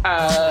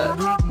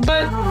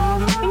 but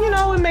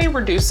it may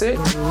reduce it.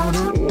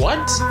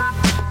 What?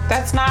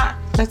 That's not,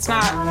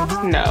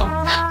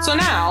 no. So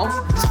now,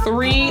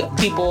 3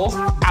 people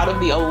out of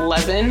the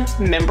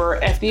 11-member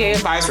FDA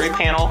advisory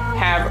panel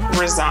have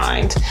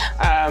resigned.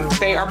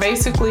 They are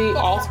basically,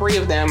 all 3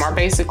 of them are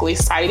basically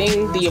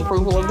citing the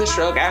approval of this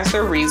drug as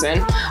their reason.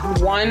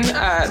 One,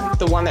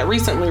 the one that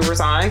recently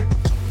resigned,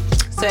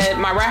 said,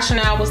 "My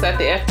rationale was that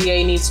the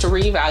FDA needs to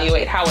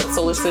reevaluate how it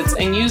solicits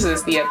and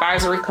uses the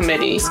advisory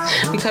committees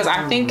because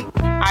I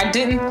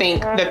didn't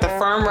think that the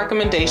firm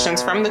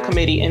recommendations from the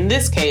committee in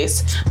this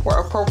case were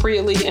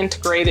appropriately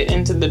integrated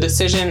into the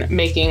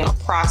decision-making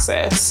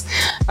process."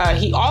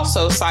 He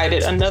also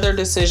cited another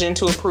decision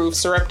to approve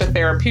Sarepta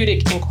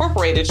Therapeutics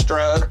Incorporated's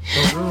drug,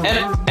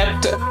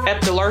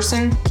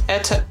 Epilersen.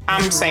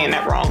 I'm saying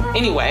that wrong.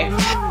 Anyway,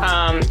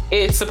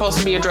 it's supposed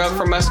to be a drug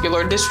for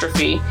muscular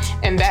dystrophy,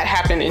 and that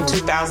happened in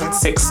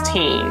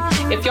 2016.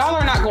 If y'all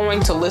are not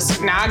going to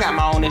listen, now I got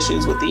my own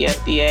issues with the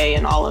FDA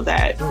and all of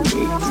that.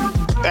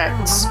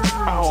 That's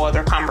a whole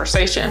other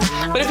conversation.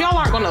 But if y'all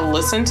aren't going to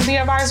listen to the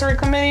advisory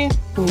committee,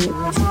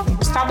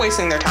 stop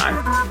wasting their time.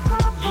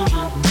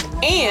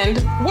 And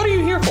what are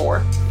you here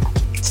for?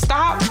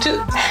 Stop.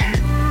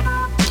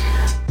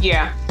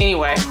 Yeah,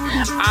 anyway,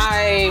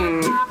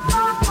 I'm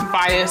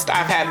biased.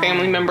 I've had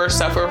family members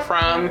suffer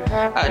from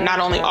not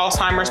only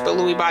Alzheimer's, but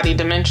Lewy body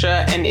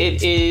dementia, and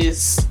it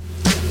is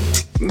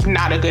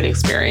not a good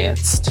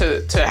experience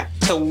to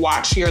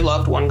watch your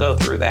loved one go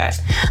through that.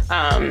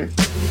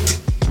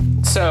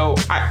 So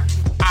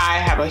I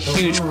have a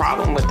huge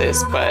problem with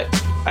this, but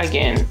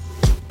again,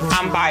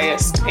 I'm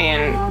biased,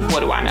 and what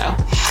do I know?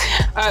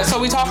 So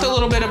we talked a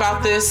little bit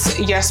about this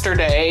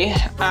yesterday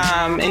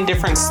in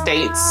different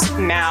states.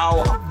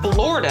 Now,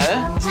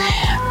 Florida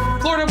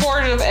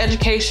Board of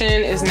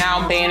Education is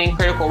now banning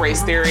critical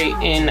race theory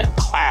in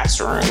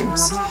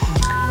classrooms.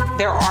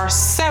 There are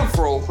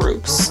several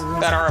groups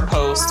that are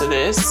opposed to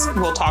this.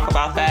 We'll talk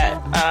about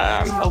that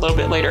a little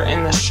bit later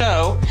in the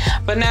show.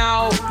 But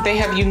now they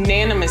have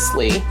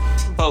unanimously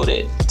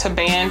voted to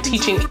ban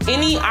teaching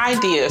any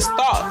ideas,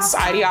 thoughts,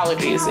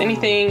 ideologies,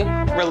 anything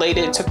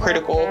related to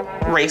critical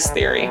race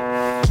theory.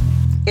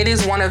 It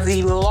is one of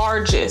the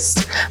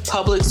largest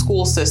public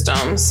school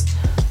systems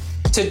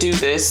to do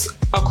this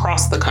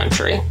across the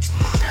country.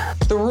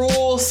 The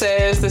rule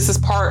says, this is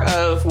part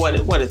of what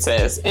it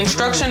says.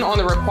 Instruction on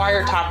the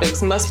required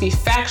topics must be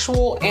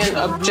factual and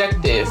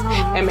objective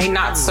and may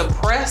not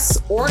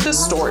suppress or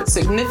distort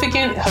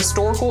significant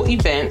historical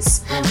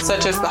events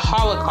such as the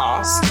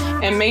Holocaust,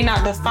 and may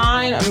not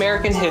define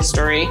American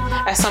history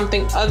as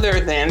something other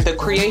than the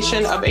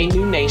creation of a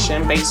new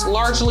nation based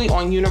largely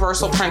on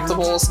universal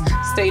principles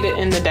stated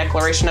in the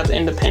Declaration of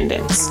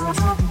Independence.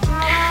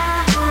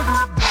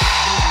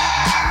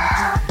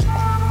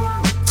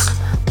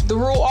 The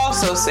rule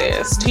also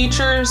says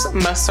teachers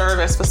must serve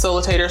as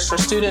facilitators for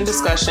student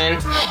discussion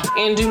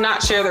and do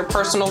not share their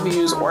personal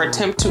views or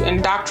attempt to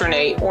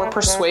indoctrinate or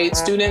persuade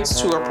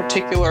students to a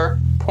particular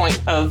point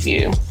of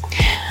view.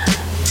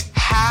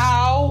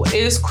 How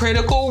is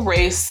critical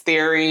race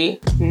theory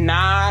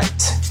not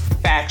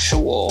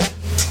factual?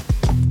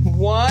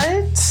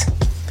 What?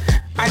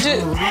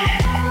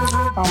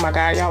 Oh my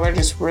God, y'all are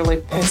just really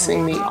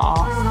pissing me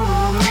off.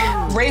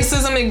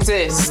 Racism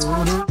exists.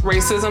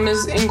 Racism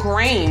is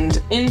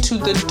ingrained into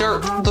the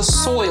dirt, the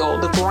soil,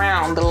 the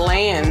ground, the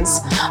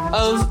lands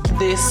of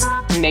this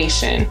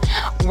nation.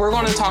 We're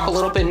going to talk a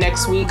little bit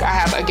next week. I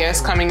have a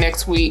guest coming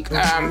next week.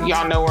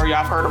 Y'all know her,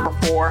 y'all have heard her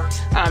before.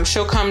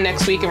 She'll come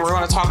next week and we're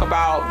going to talk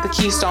about the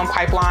Keystone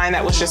Pipeline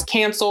that was just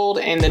canceled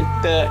and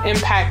the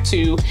impact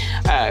to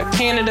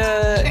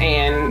Canada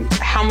and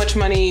how much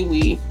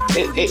money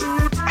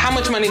how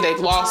much money they've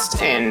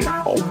lost and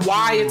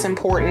why it's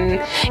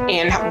important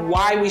and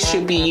why we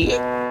should be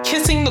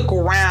kissing the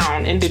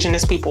ground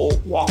Indigenous people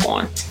walk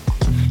on.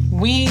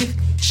 We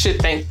should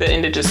thank the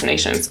Indigenous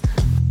nations.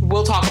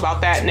 We'll talk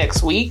about that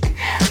next week.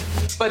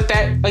 But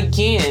that,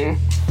 again,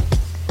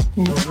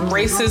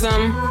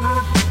 racism,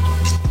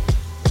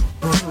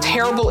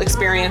 terrible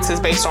experiences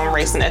based on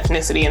race and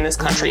ethnicity in this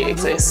country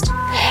exist.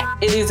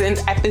 It is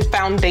at the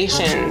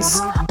foundations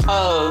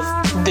of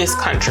this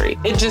country.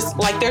 It just,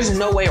 there's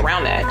no way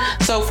around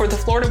that. So for the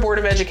Florida Board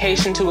of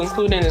Education to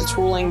include in its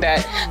ruling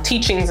that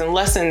teachings and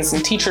lessons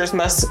and teachers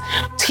must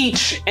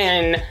teach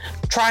and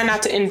try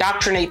not to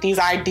indoctrinate these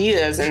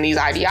ideas and these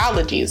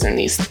ideologies and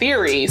these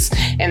theories,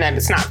 and that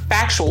it's not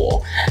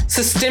factual.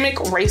 Systemic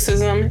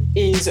racism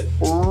is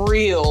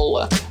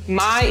real.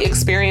 My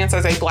experience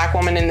as a Black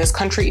woman in this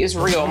country is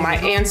real. My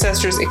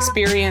ancestors'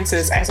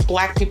 experiences as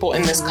Black people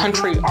in this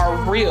country are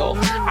real.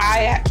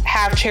 I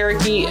have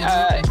Cherokee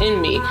in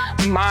me.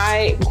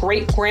 My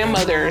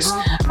great-grandmother's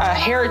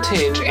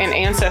heritage and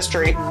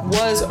ancestry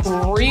was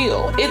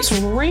real. It's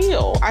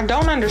real. I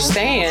don't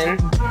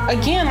understand.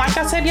 Again, like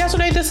I said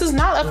yesterday, this is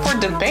not up for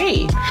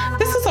debate.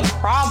 This is a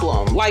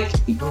problem.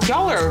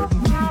 Y'all are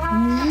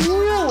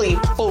really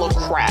full of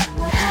crap.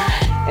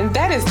 And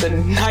that is the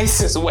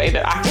nicest way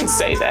that I can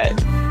say that.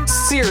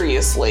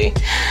 Seriously.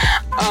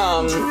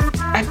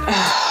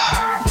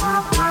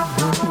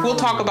 We'll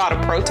talk about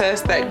a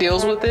protest that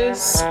deals with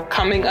this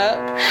coming up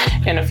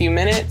in a few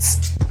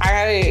minutes.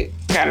 I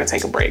gotta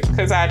take a break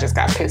because I just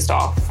got pissed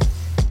off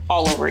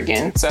all over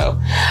again. So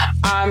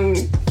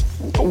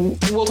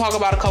we'll talk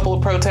about a couple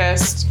of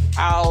protests.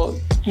 I'll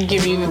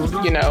give you,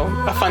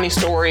 a funny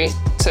story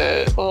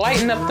to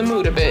lighten up the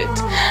mood a bit.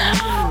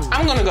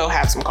 I'm gonna go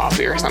have some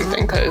coffee or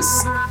something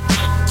because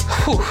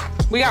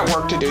we got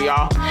work to do,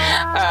 y'all.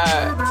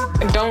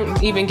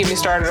 Don't even get me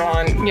started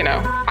on,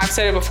 I've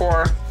said it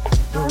before,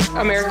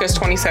 America's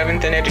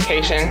 27th in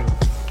education.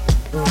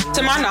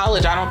 To my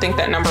knowledge, I don't think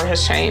that number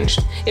has changed.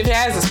 If it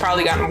has, it's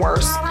probably gotten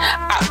worse.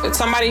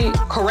 Somebody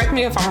correct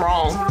me if I'm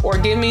wrong or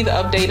give me the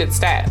updated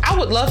stat. I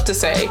would love to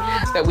say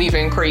that we've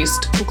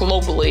increased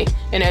globally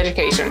in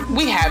education.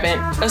 We haven't,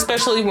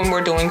 especially when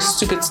we're doing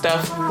stupid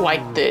stuff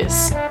like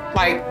this.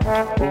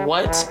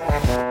 What?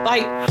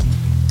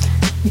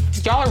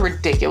 Y'all are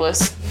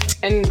ridiculous.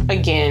 And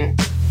again,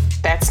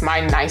 that's my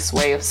nice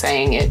way of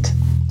saying it.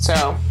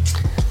 So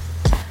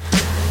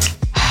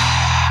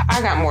I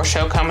got more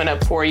show coming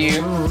up for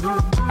you.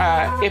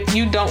 If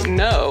you don't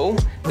know,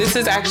 this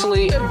is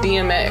actually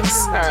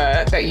DMX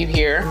that you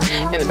hear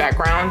in the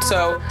background.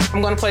 So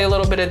I'm going to play a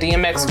little bit of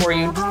DMX for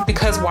you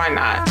because why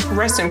not?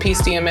 Rest in peace,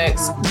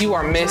 DMX. You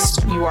are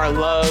missed. You are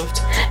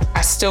loved.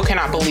 I still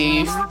cannot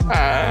believe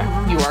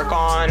you are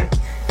gone.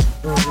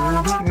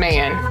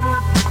 Man,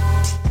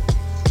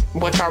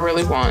 what y'all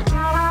really want?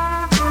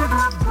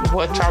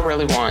 What y'all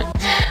really want?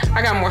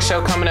 I got more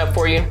show coming up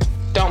for you.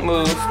 Don't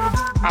move.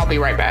 I'll be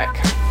right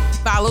back.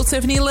 Follow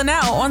Tiffany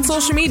Linnell on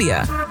social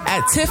media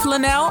at Tiff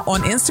Linnell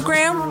on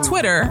Instagram,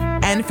 Twitter,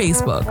 and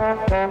Facebook.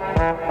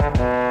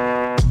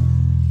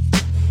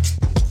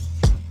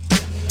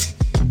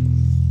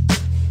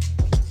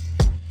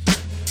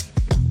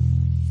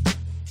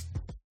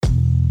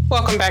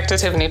 Welcome back to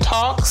Tiffany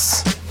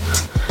Talks.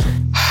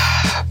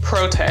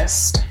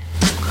 Protest.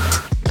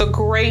 the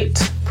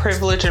great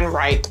privilege and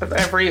right of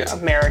every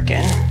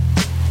American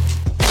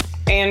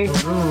and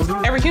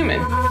every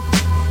human.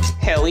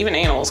 Hell, even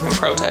animals can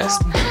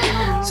protest.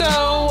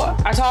 So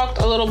I talked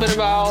a little bit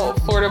about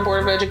Florida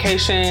Board of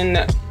Education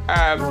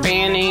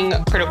banning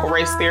critical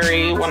race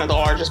theory, one of the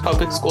largest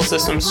public school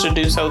systems to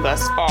do so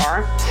thus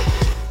far.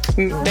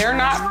 They're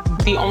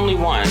not the only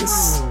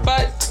ones,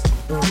 but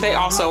they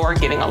also are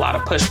getting a lot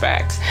of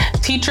pushback.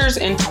 Teachers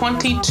in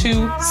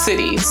 22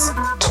 cities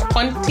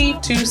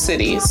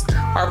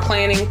are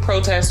planning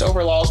protests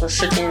over laws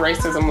restricting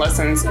racism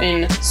lessons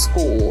in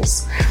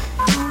schools.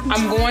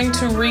 I'm going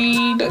to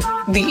read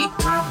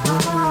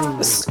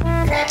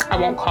I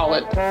won't call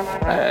it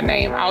a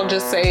name. I'll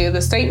just say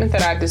the statement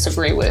that I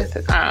disagree with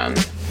in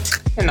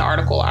the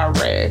article I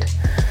read.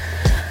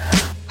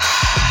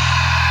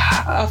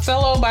 A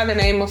fellow by the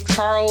name of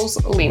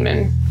Charles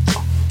Lehman,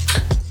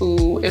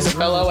 who is a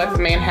fellow at the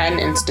Manhattan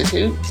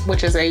Institute,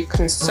 which is a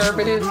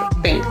conservative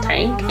think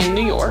tank in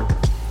New York,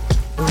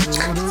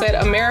 said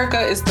America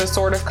is the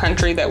sort of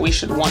country that we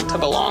should want to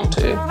belong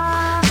to.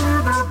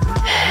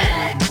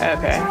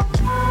 Okay.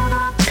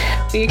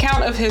 The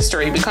account of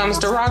history becomes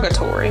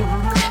derogatory.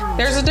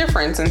 There's a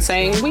difference in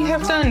saying we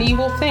have done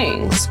evil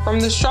things from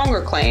the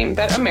stronger claim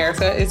that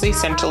America is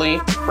essentially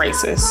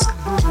racist.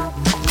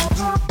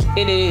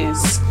 It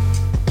is.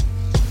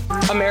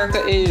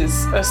 America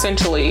is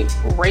essentially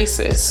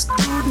racist.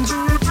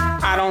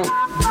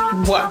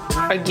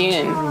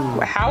 Again,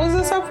 how is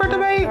this up for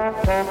debate?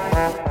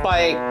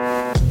 Like,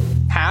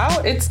 how?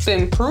 It's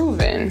been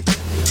proven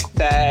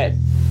that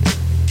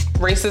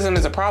racism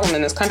is a problem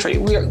in this country.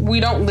 We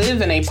don't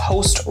live in a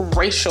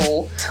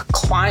post-racial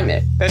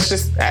climate. That's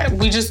just,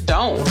 we just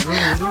don't.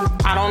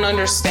 I don't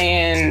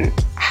understand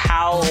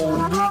how,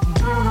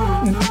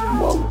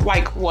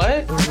 like,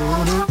 what?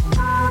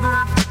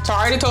 So I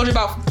already told you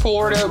about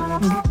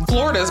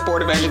Florida's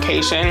Board of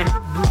Education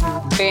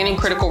banning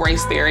critical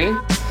race theory.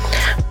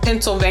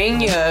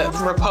 Pennsylvania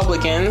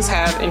Republicans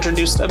have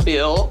introduced a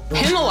bill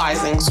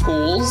penalizing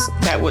schools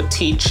that would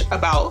teach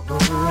about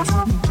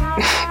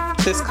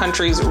this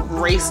country's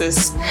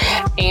racist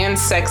and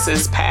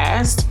sexist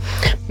past.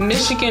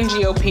 Michigan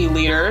GOP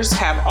leaders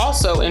have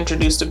also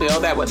introduced a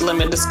bill that would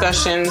limit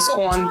discussions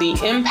on the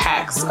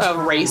impacts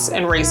of race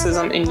and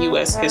racism in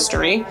U.S.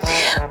 history.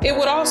 It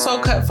would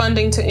also cut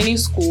funding to any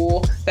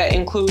school that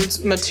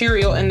includes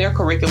material in their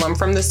curriculum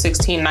from the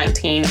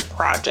 1619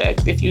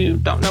 Project. If you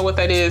don't know what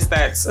that is,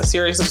 that's a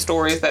series of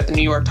stories that the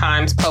New York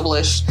Times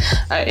published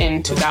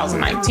in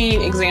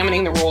 2019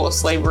 examining the role of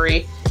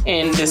slavery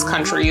in this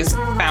country's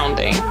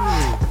founding.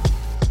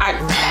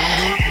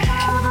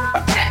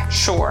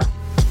 Sure.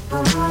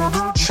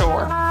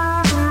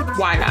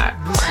 Why not?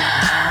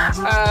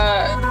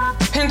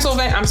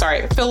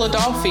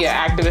 Philadelphia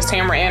activist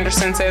Tamara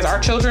Anderson says our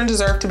children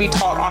deserve to be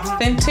taught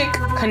authentic,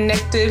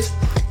 connective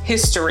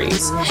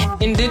histories.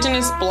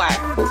 Indigenous, Black,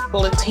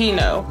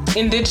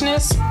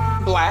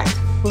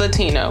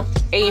 Latino,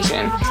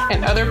 Asian,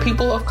 and other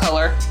people of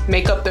color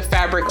make up the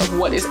fabric of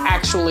what is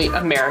actually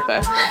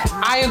America.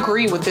 I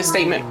agree with this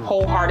statement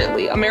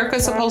wholeheartedly. America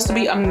is supposed to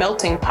be a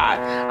melting pot.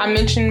 I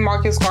mentioned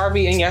Marcus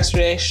Garvey in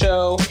yesterday's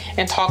show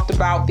and talked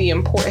about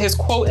his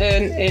quote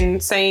in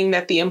saying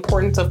that the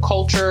importance of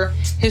culture,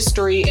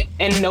 history,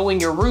 and knowing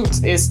your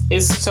roots is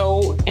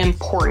so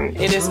important.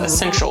 It is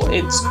essential.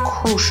 It's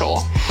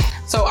crucial.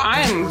 So I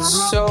am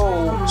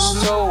so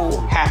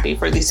happy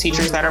for these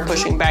teachers that are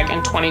pushing back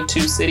in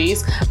 22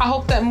 cities. I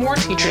hope that more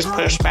teachers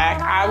push back.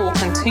 I will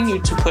continue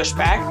to push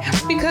back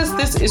because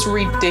this is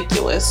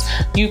ridiculous.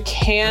 You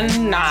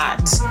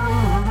cannot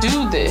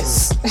do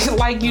this.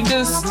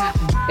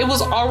 It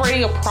was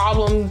already a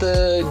problem,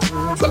 the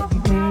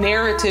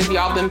narrative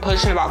y'all been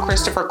pushing about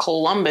Christopher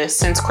Columbus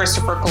since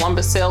Christopher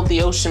Columbus sailed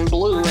the ocean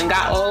blue and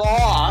got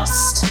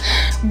lost.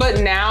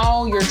 But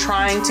now you're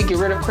trying to get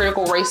rid of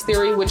critical race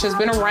theory, which has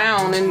been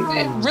around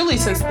and really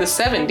since the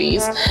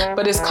 70s,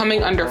 but is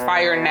coming under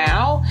fire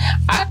now.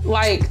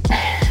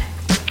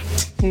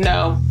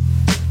 No,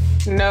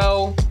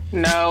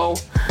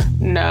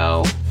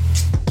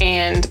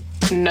 and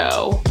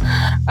no.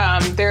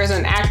 There's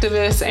an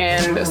activist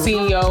and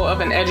CEO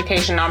of an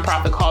education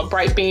nonprofit called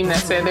Brightbeam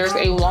that said there's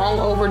a long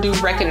overdue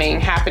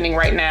reckoning happening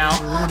right now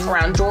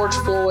around George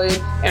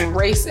Floyd and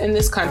race in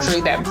this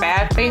country that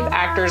bad faith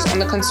actors on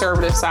the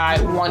conservative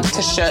side want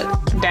to shut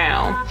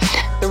down.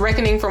 The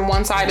reckoning from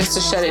one side is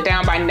to shut it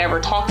down by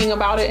never talking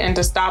about it and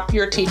to stop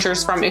your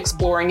teachers from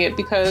exploring it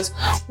because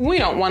we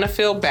don't want to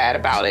feel bad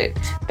about it.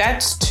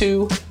 That's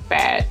too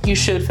bad. You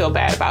should feel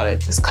bad about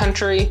it. This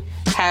country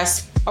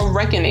has a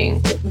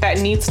reckoning that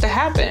needs to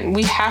happen.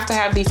 We have to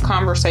have these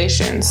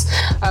conversations.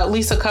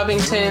 Lisa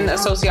Covington, a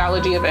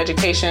sociology of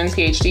education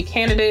PhD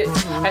candidate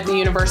at the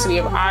University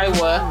of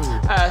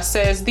Iowa,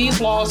 says these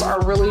laws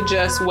are really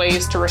just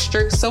ways to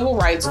restrict civil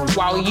rights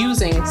while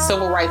using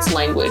civil rights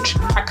language.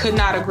 I could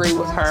not agree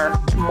with her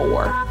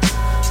more.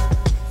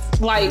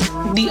 Like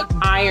the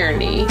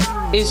irony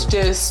It's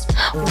just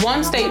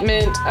one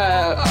statement,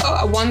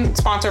 one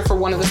sponsor for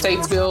one of the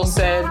state's bills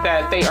said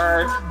that they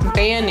are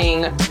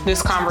banning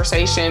this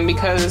conversation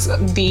because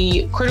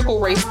the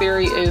critical race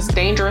theory is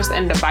dangerous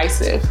and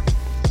divisive.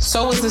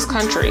 So is this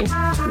country.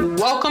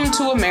 Welcome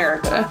to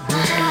America.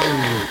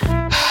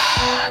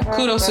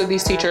 Kudos to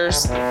these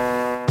teachers.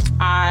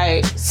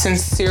 I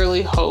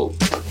sincerely hope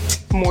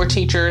more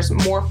teachers,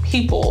 more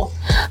people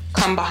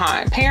come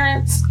behind.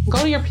 Parents, go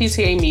to your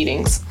PTA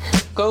meetings.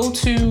 Go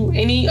to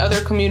any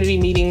other community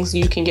meetings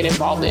you can get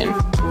involved in.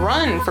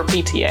 Run for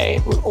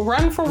PTA.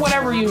 Run for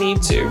whatever you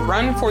need to.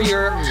 Run for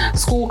your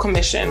school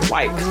commission.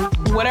 Like,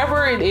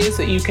 whatever it is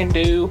that you can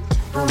do.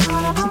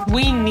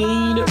 We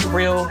need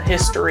real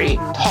history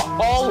taught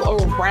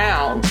all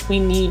around. We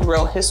need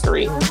real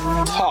history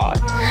taught.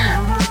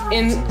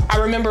 And I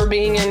remember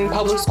being in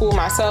public school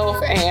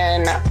myself,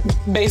 and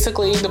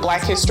basically the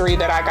Black history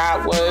that I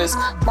got was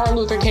Martin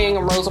Luther King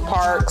and Rosa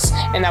Parks,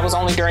 and that was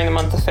only during the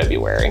month of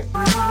February.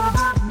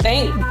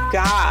 Thank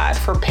God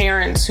for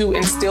parents who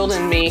instilled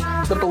in me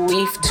the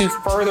belief to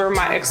further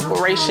my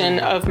exploration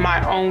of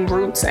my own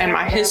roots and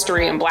my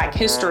history and Black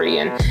history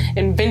and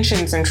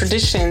inventions and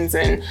traditions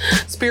and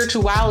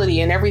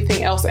spirituality and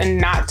everything else, and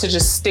not to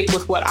just stick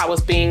with what I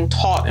was being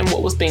taught and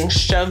what was being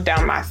shoved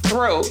down my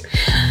throat.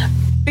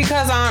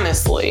 Because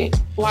honestly,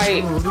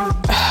 like,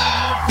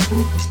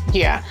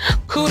 yeah,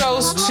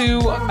 kudos to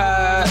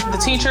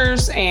the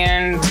teachers,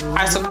 and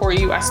I support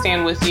you, I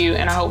stand with you,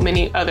 and I hope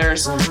many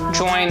others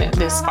join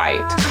this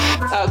fight.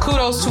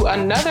 Kudos to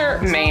another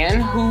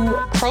man who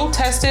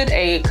protested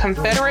a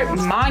Confederate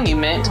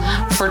monument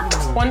for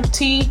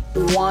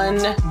 21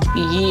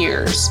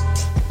 years.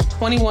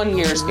 21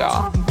 years,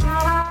 y'all.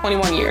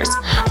 21 years.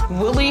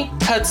 Willie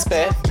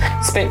Hudspeth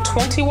spent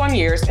 21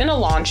 years in a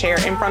lawn chair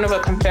in front of a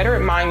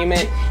Confederate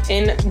monument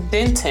in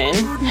Denton,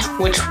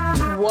 which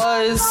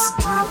was,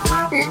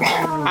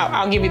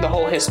 I'll give you the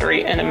whole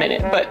history in a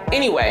minute. But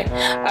anyway,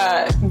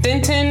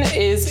 Denton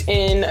is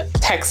in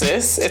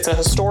Texas. It's a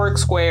historic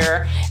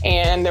square,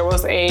 and there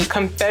was a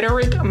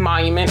Confederate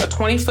monument, a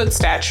 20-foot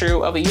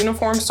statue of a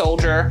uniformed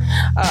soldier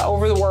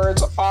over the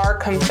words, "Our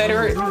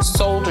Confederate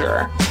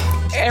Soldier."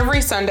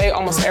 Every Sunday,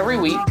 almost every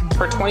week,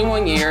 for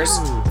 21 years,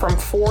 from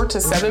 4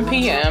 to 7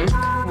 p.m.,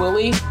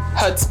 Willie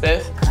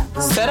Hudspeth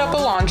set up a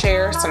lawn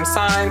chair, some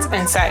signs,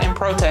 and sat in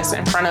protest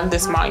in front of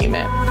this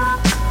monument.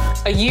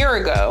 A year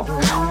ago,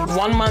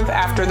 1 month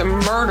after the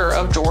murder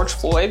of George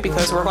Floyd,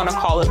 because we're going to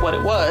call it what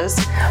it was,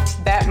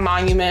 that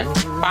monument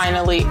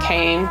finally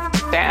came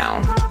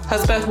down.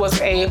 Hudspeth was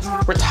a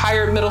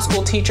retired middle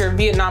school teacher,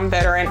 Vietnam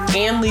veteran,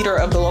 and leader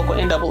of the local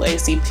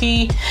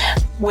NAACP.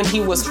 When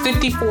he was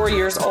 54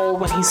 years old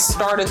when he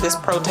started this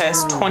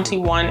protest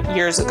 21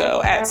 years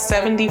ago. At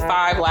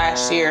 75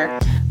 last year,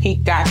 he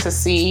got to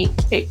see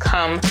it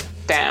come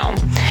down.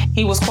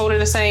 He was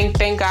quoted as saying,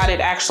 "Thank God it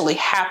actually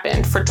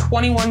happened. For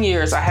 21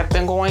 years, I have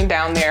been going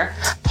down there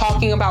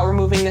talking about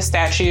removing the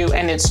statue,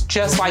 and it's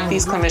just like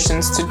these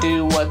commissions to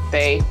do what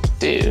they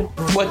did.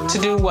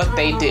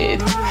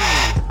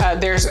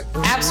 There's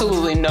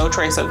absolutely no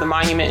trace of the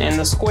monument in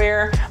the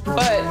square,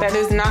 but that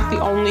is not the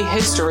only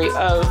history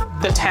of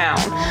the town.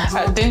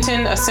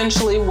 Denton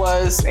essentially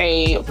was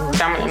a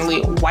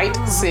predominantly white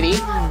city,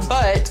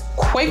 but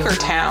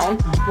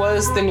Quakertown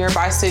was the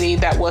nearby city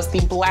that was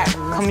the Black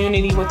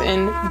community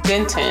within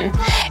Denton.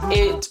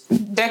 It,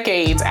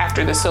 decades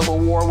after the Civil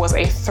War, was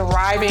a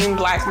thriving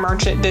Black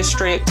merchant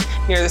district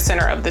near the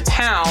center of the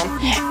town.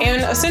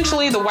 And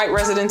essentially, the white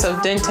residents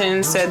of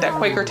Denton said that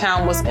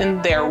Quakertown was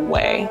in their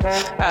way.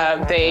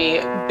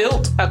 They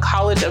built a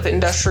college of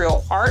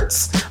industrial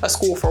arts, a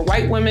school for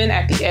white women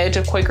at the edge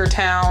of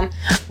Quakertown,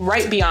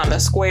 right beyond the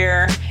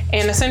square,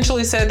 and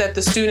essentially said that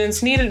the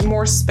students needed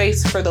more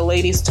space for the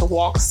ladies to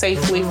walk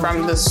safely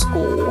from the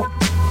school.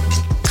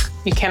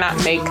 You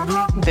cannot make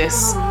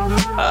this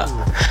up.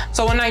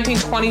 So in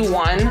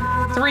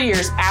 1921, 3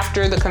 years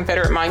after the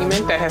Confederate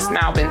monument that has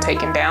now been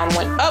taken down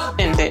went up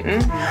in Denton,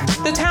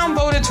 the town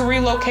voted to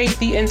relocate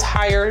the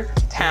entire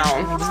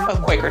town of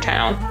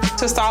Quakertown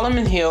to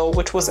Solomon Hill,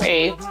 which was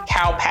a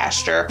cow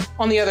pasture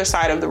on the other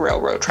side of the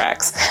railroad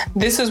tracks.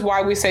 This is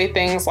why we say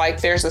things like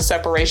there's a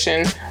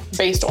separation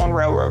based on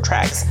railroad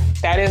tracks.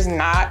 That is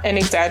not an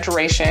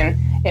exaggeration.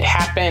 It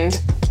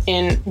happened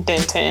in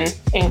Denton,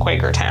 in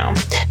Quakertown.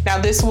 Now,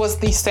 this was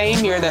the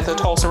same year that the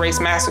Tulsa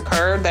Race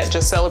Massacre that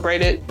just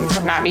celebrated,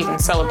 not even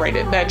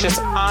celebrated, that just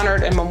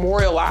honored and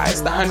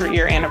memorialized the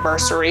 100-year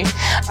anniversary.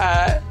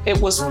 It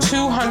was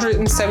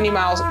 270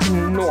 miles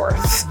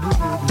north.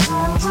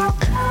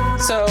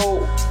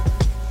 So,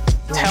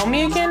 tell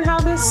me again how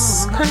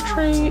this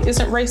country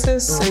isn't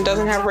racist and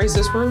doesn't have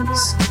racist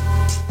roots?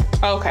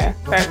 Okay,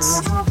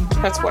 that's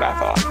what I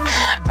thought.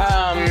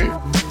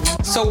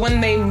 So when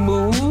they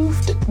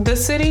moved the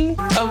city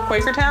of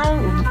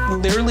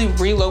Quakertown, literally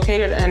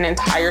relocated an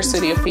entire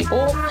city of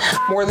people,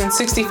 more than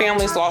 60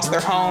 families lost their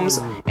homes,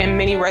 and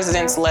many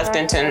residents left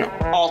Denton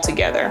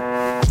altogether.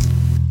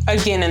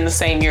 Again, in the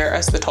same year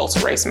as the Tulsa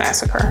Race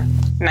Massacre,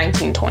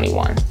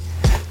 1921.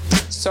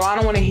 So I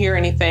don't want to hear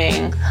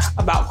anything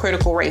about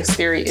critical race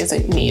theory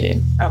isn't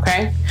needed,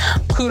 okay?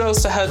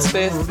 Kudos to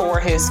Hudspeth for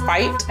his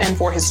fight and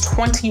for his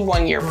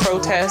 21-year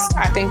protest.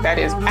 I think that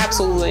is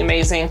absolutely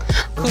amazing.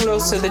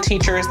 Kudos to the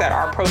teachers that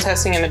are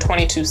protesting in the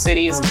 22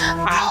 cities.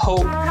 I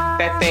hope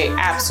that they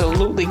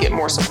absolutely get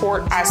more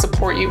support. I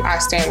support you. I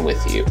stand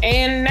with you.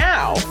 And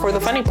now for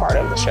the funny part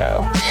of the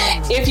show.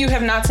 If you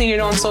have not seen it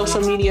on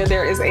social media,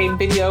 there is a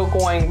video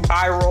going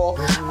viral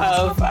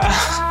of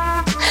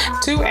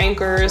two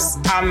anchors.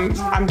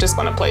 I'm just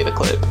going to play the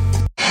clip.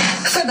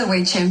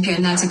 Featherweight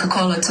champion Nati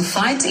Kokolo to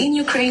fight in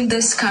Ukraine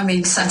this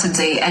coming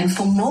Saturday. And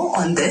for more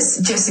on this,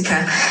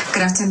 Jessica.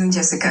 Good afternoon,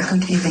 Jessica.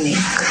 Good evening.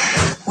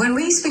 When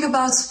we speak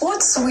about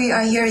sports, we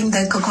are hearing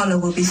that Kokolo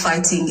will be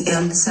fighting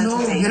on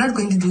Saturday. No, you're not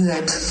going to do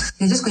that.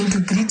 You're just going to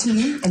greet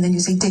me and then you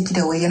say, take it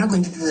away. You're not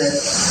going to do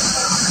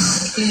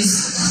that.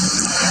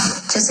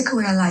 Please. Jessica,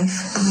 we're alive.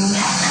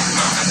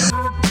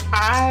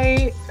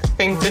 I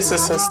think this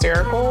is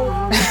hysterical.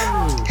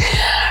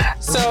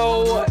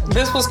 So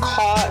this was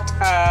caught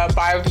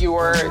by a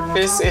viewer.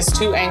 This is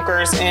two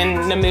anchors in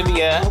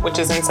Namibia, which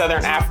is in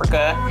Southern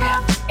Africa.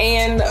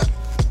 And,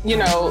 you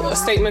know,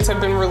 statements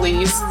have been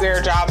released.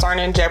 Their jobs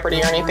aren't in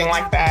jeopardy or anything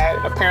like that.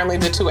 Apparently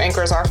the two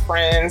anchors are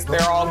friends.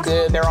 They're all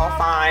good. They're all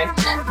fine.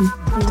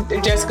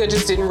 Jessica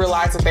just didn't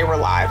realize that they were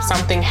live.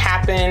 Something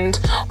happened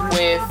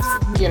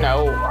with, you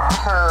know,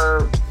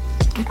 her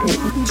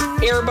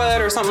earbud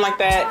or something like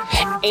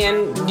that,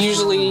 and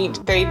usually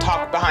they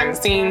talk behind the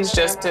scenes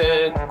just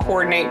to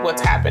coordinate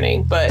what's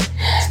happening, but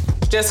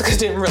Jessica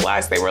didn't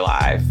realize they were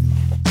live,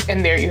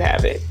 and there you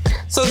have it.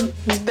 So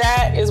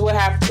that is what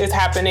is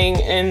happening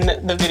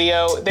in the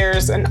video.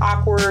 There's an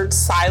awkward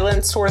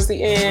silence towards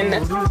the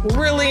end,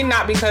 really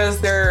not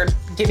because they're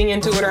getting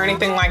into it or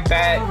anything like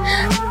that.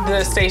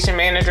 The station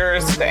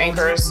managers, the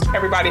anchors,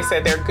 everybody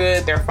said they're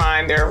good, they're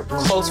fine, they're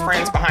close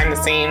friends behind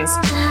the scenes.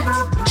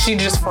 She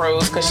just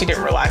froze because she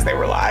didn't realize they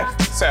were live.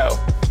 So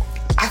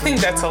I think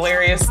that's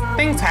hilarious.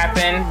 Things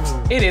happen.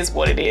 It is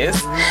what it is.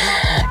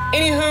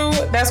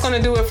 Anywho, that's going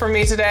to do it for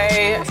me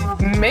today.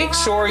 Make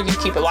sure you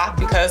keep it locked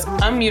because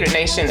Unmuted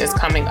Nation is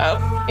coming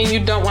up and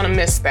you don't want to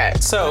miss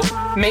that. So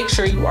make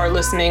sure you are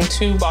listening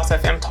to Boss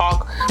FM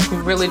Talk. We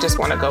really just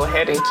want to go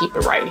ahead and keep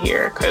it right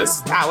here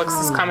because Alex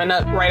is coming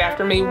up right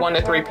after me, 1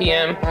 to 3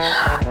 p.m.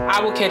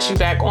 I will catch you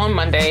back on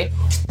Monday,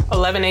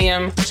 11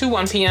 a.m. to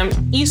 1 p.m.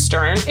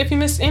 Eastern. If you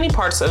missed any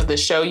parts of the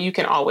show, you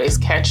can always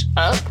catch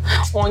up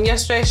on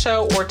yesterday's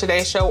show or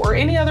today's show or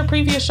any other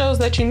previous shows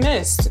that you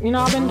missed. You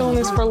know, I've been doing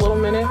this for a little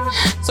minute.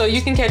 So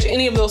you can catch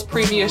any of those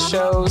previous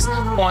shows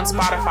on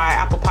Spotify,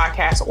 Apple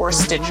Podcasts, or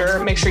Stitcher.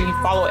 Make sure you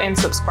follow and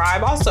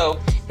subscribe. Also,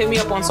 hit me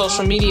up on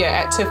social media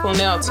at Tiff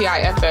Lanelle,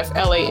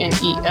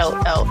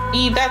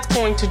 TIFFLANELLE. That's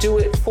going to do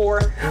it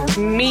for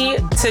me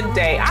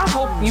today. I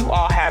hope you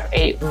all have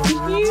a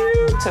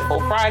beautiful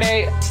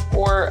Friday,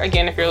 or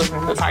again, if you're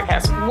listening to the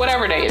podcast,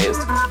 whatever day it is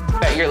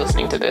that you're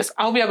listening to this,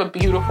 I hope you have a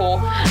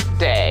beautiful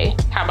day.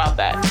 How about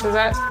that? Does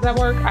that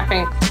work? I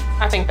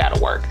think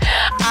that'll work.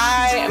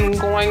 I am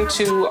going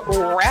to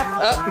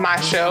wrap up my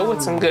show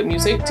with some good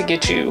music to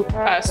get you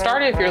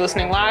started if you're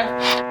listening live.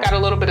 Got a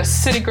little bit of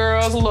City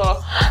Girls, a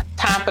little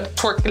Time for the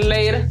Twerk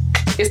Later.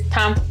 It's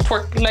Time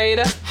for Twerk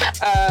Later.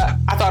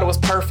 I thought it was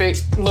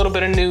perfect. A little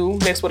bit of new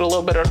mixed with a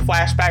little bit of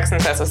flashback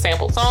since that's a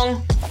sampled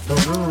song.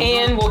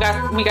 And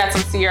we got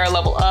some Sierra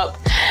Level Up.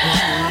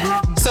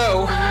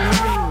 So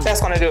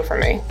that's going to do it for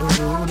me.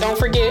 Don't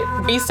forget,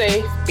 be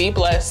safe, be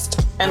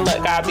blessed, and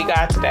let God be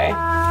God today.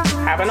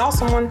 Have an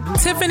awesome one.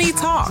 Tiffany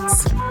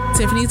Talks.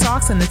 Tiffany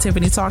Talks and the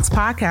Tiffany Talks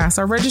podcast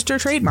are registered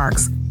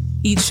trademarks.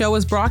 Each show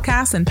is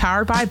broadcast and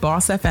powered by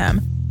Boss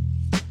FM.